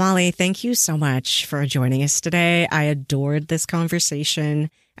 Well, Molly, thank you so much for joining us today. I adored this conversation.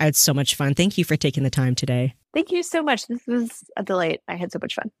 I had so much fun. Thank you for taking the time today. Thank you so much. This was a delight. I had so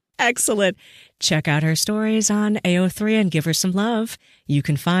much fun. Excellent. Check out her stories on AO3 and give her some love. You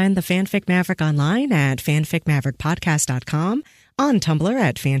can find the Fanfic Maverick online at fanficmaverickpodcast.com, on Tumblr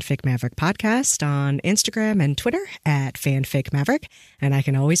at Fanfic Maverick Podcast, on Instagram and Twitter at Fanfic Maverick, and I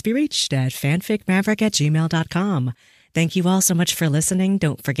can always be reached at fanficmaverick@gmail.com. Thank you all so much for listening.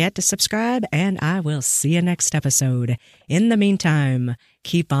 Don't forget to subscribe, and I will see you next episode. In the meantime,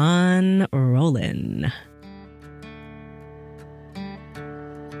 keep on rolling.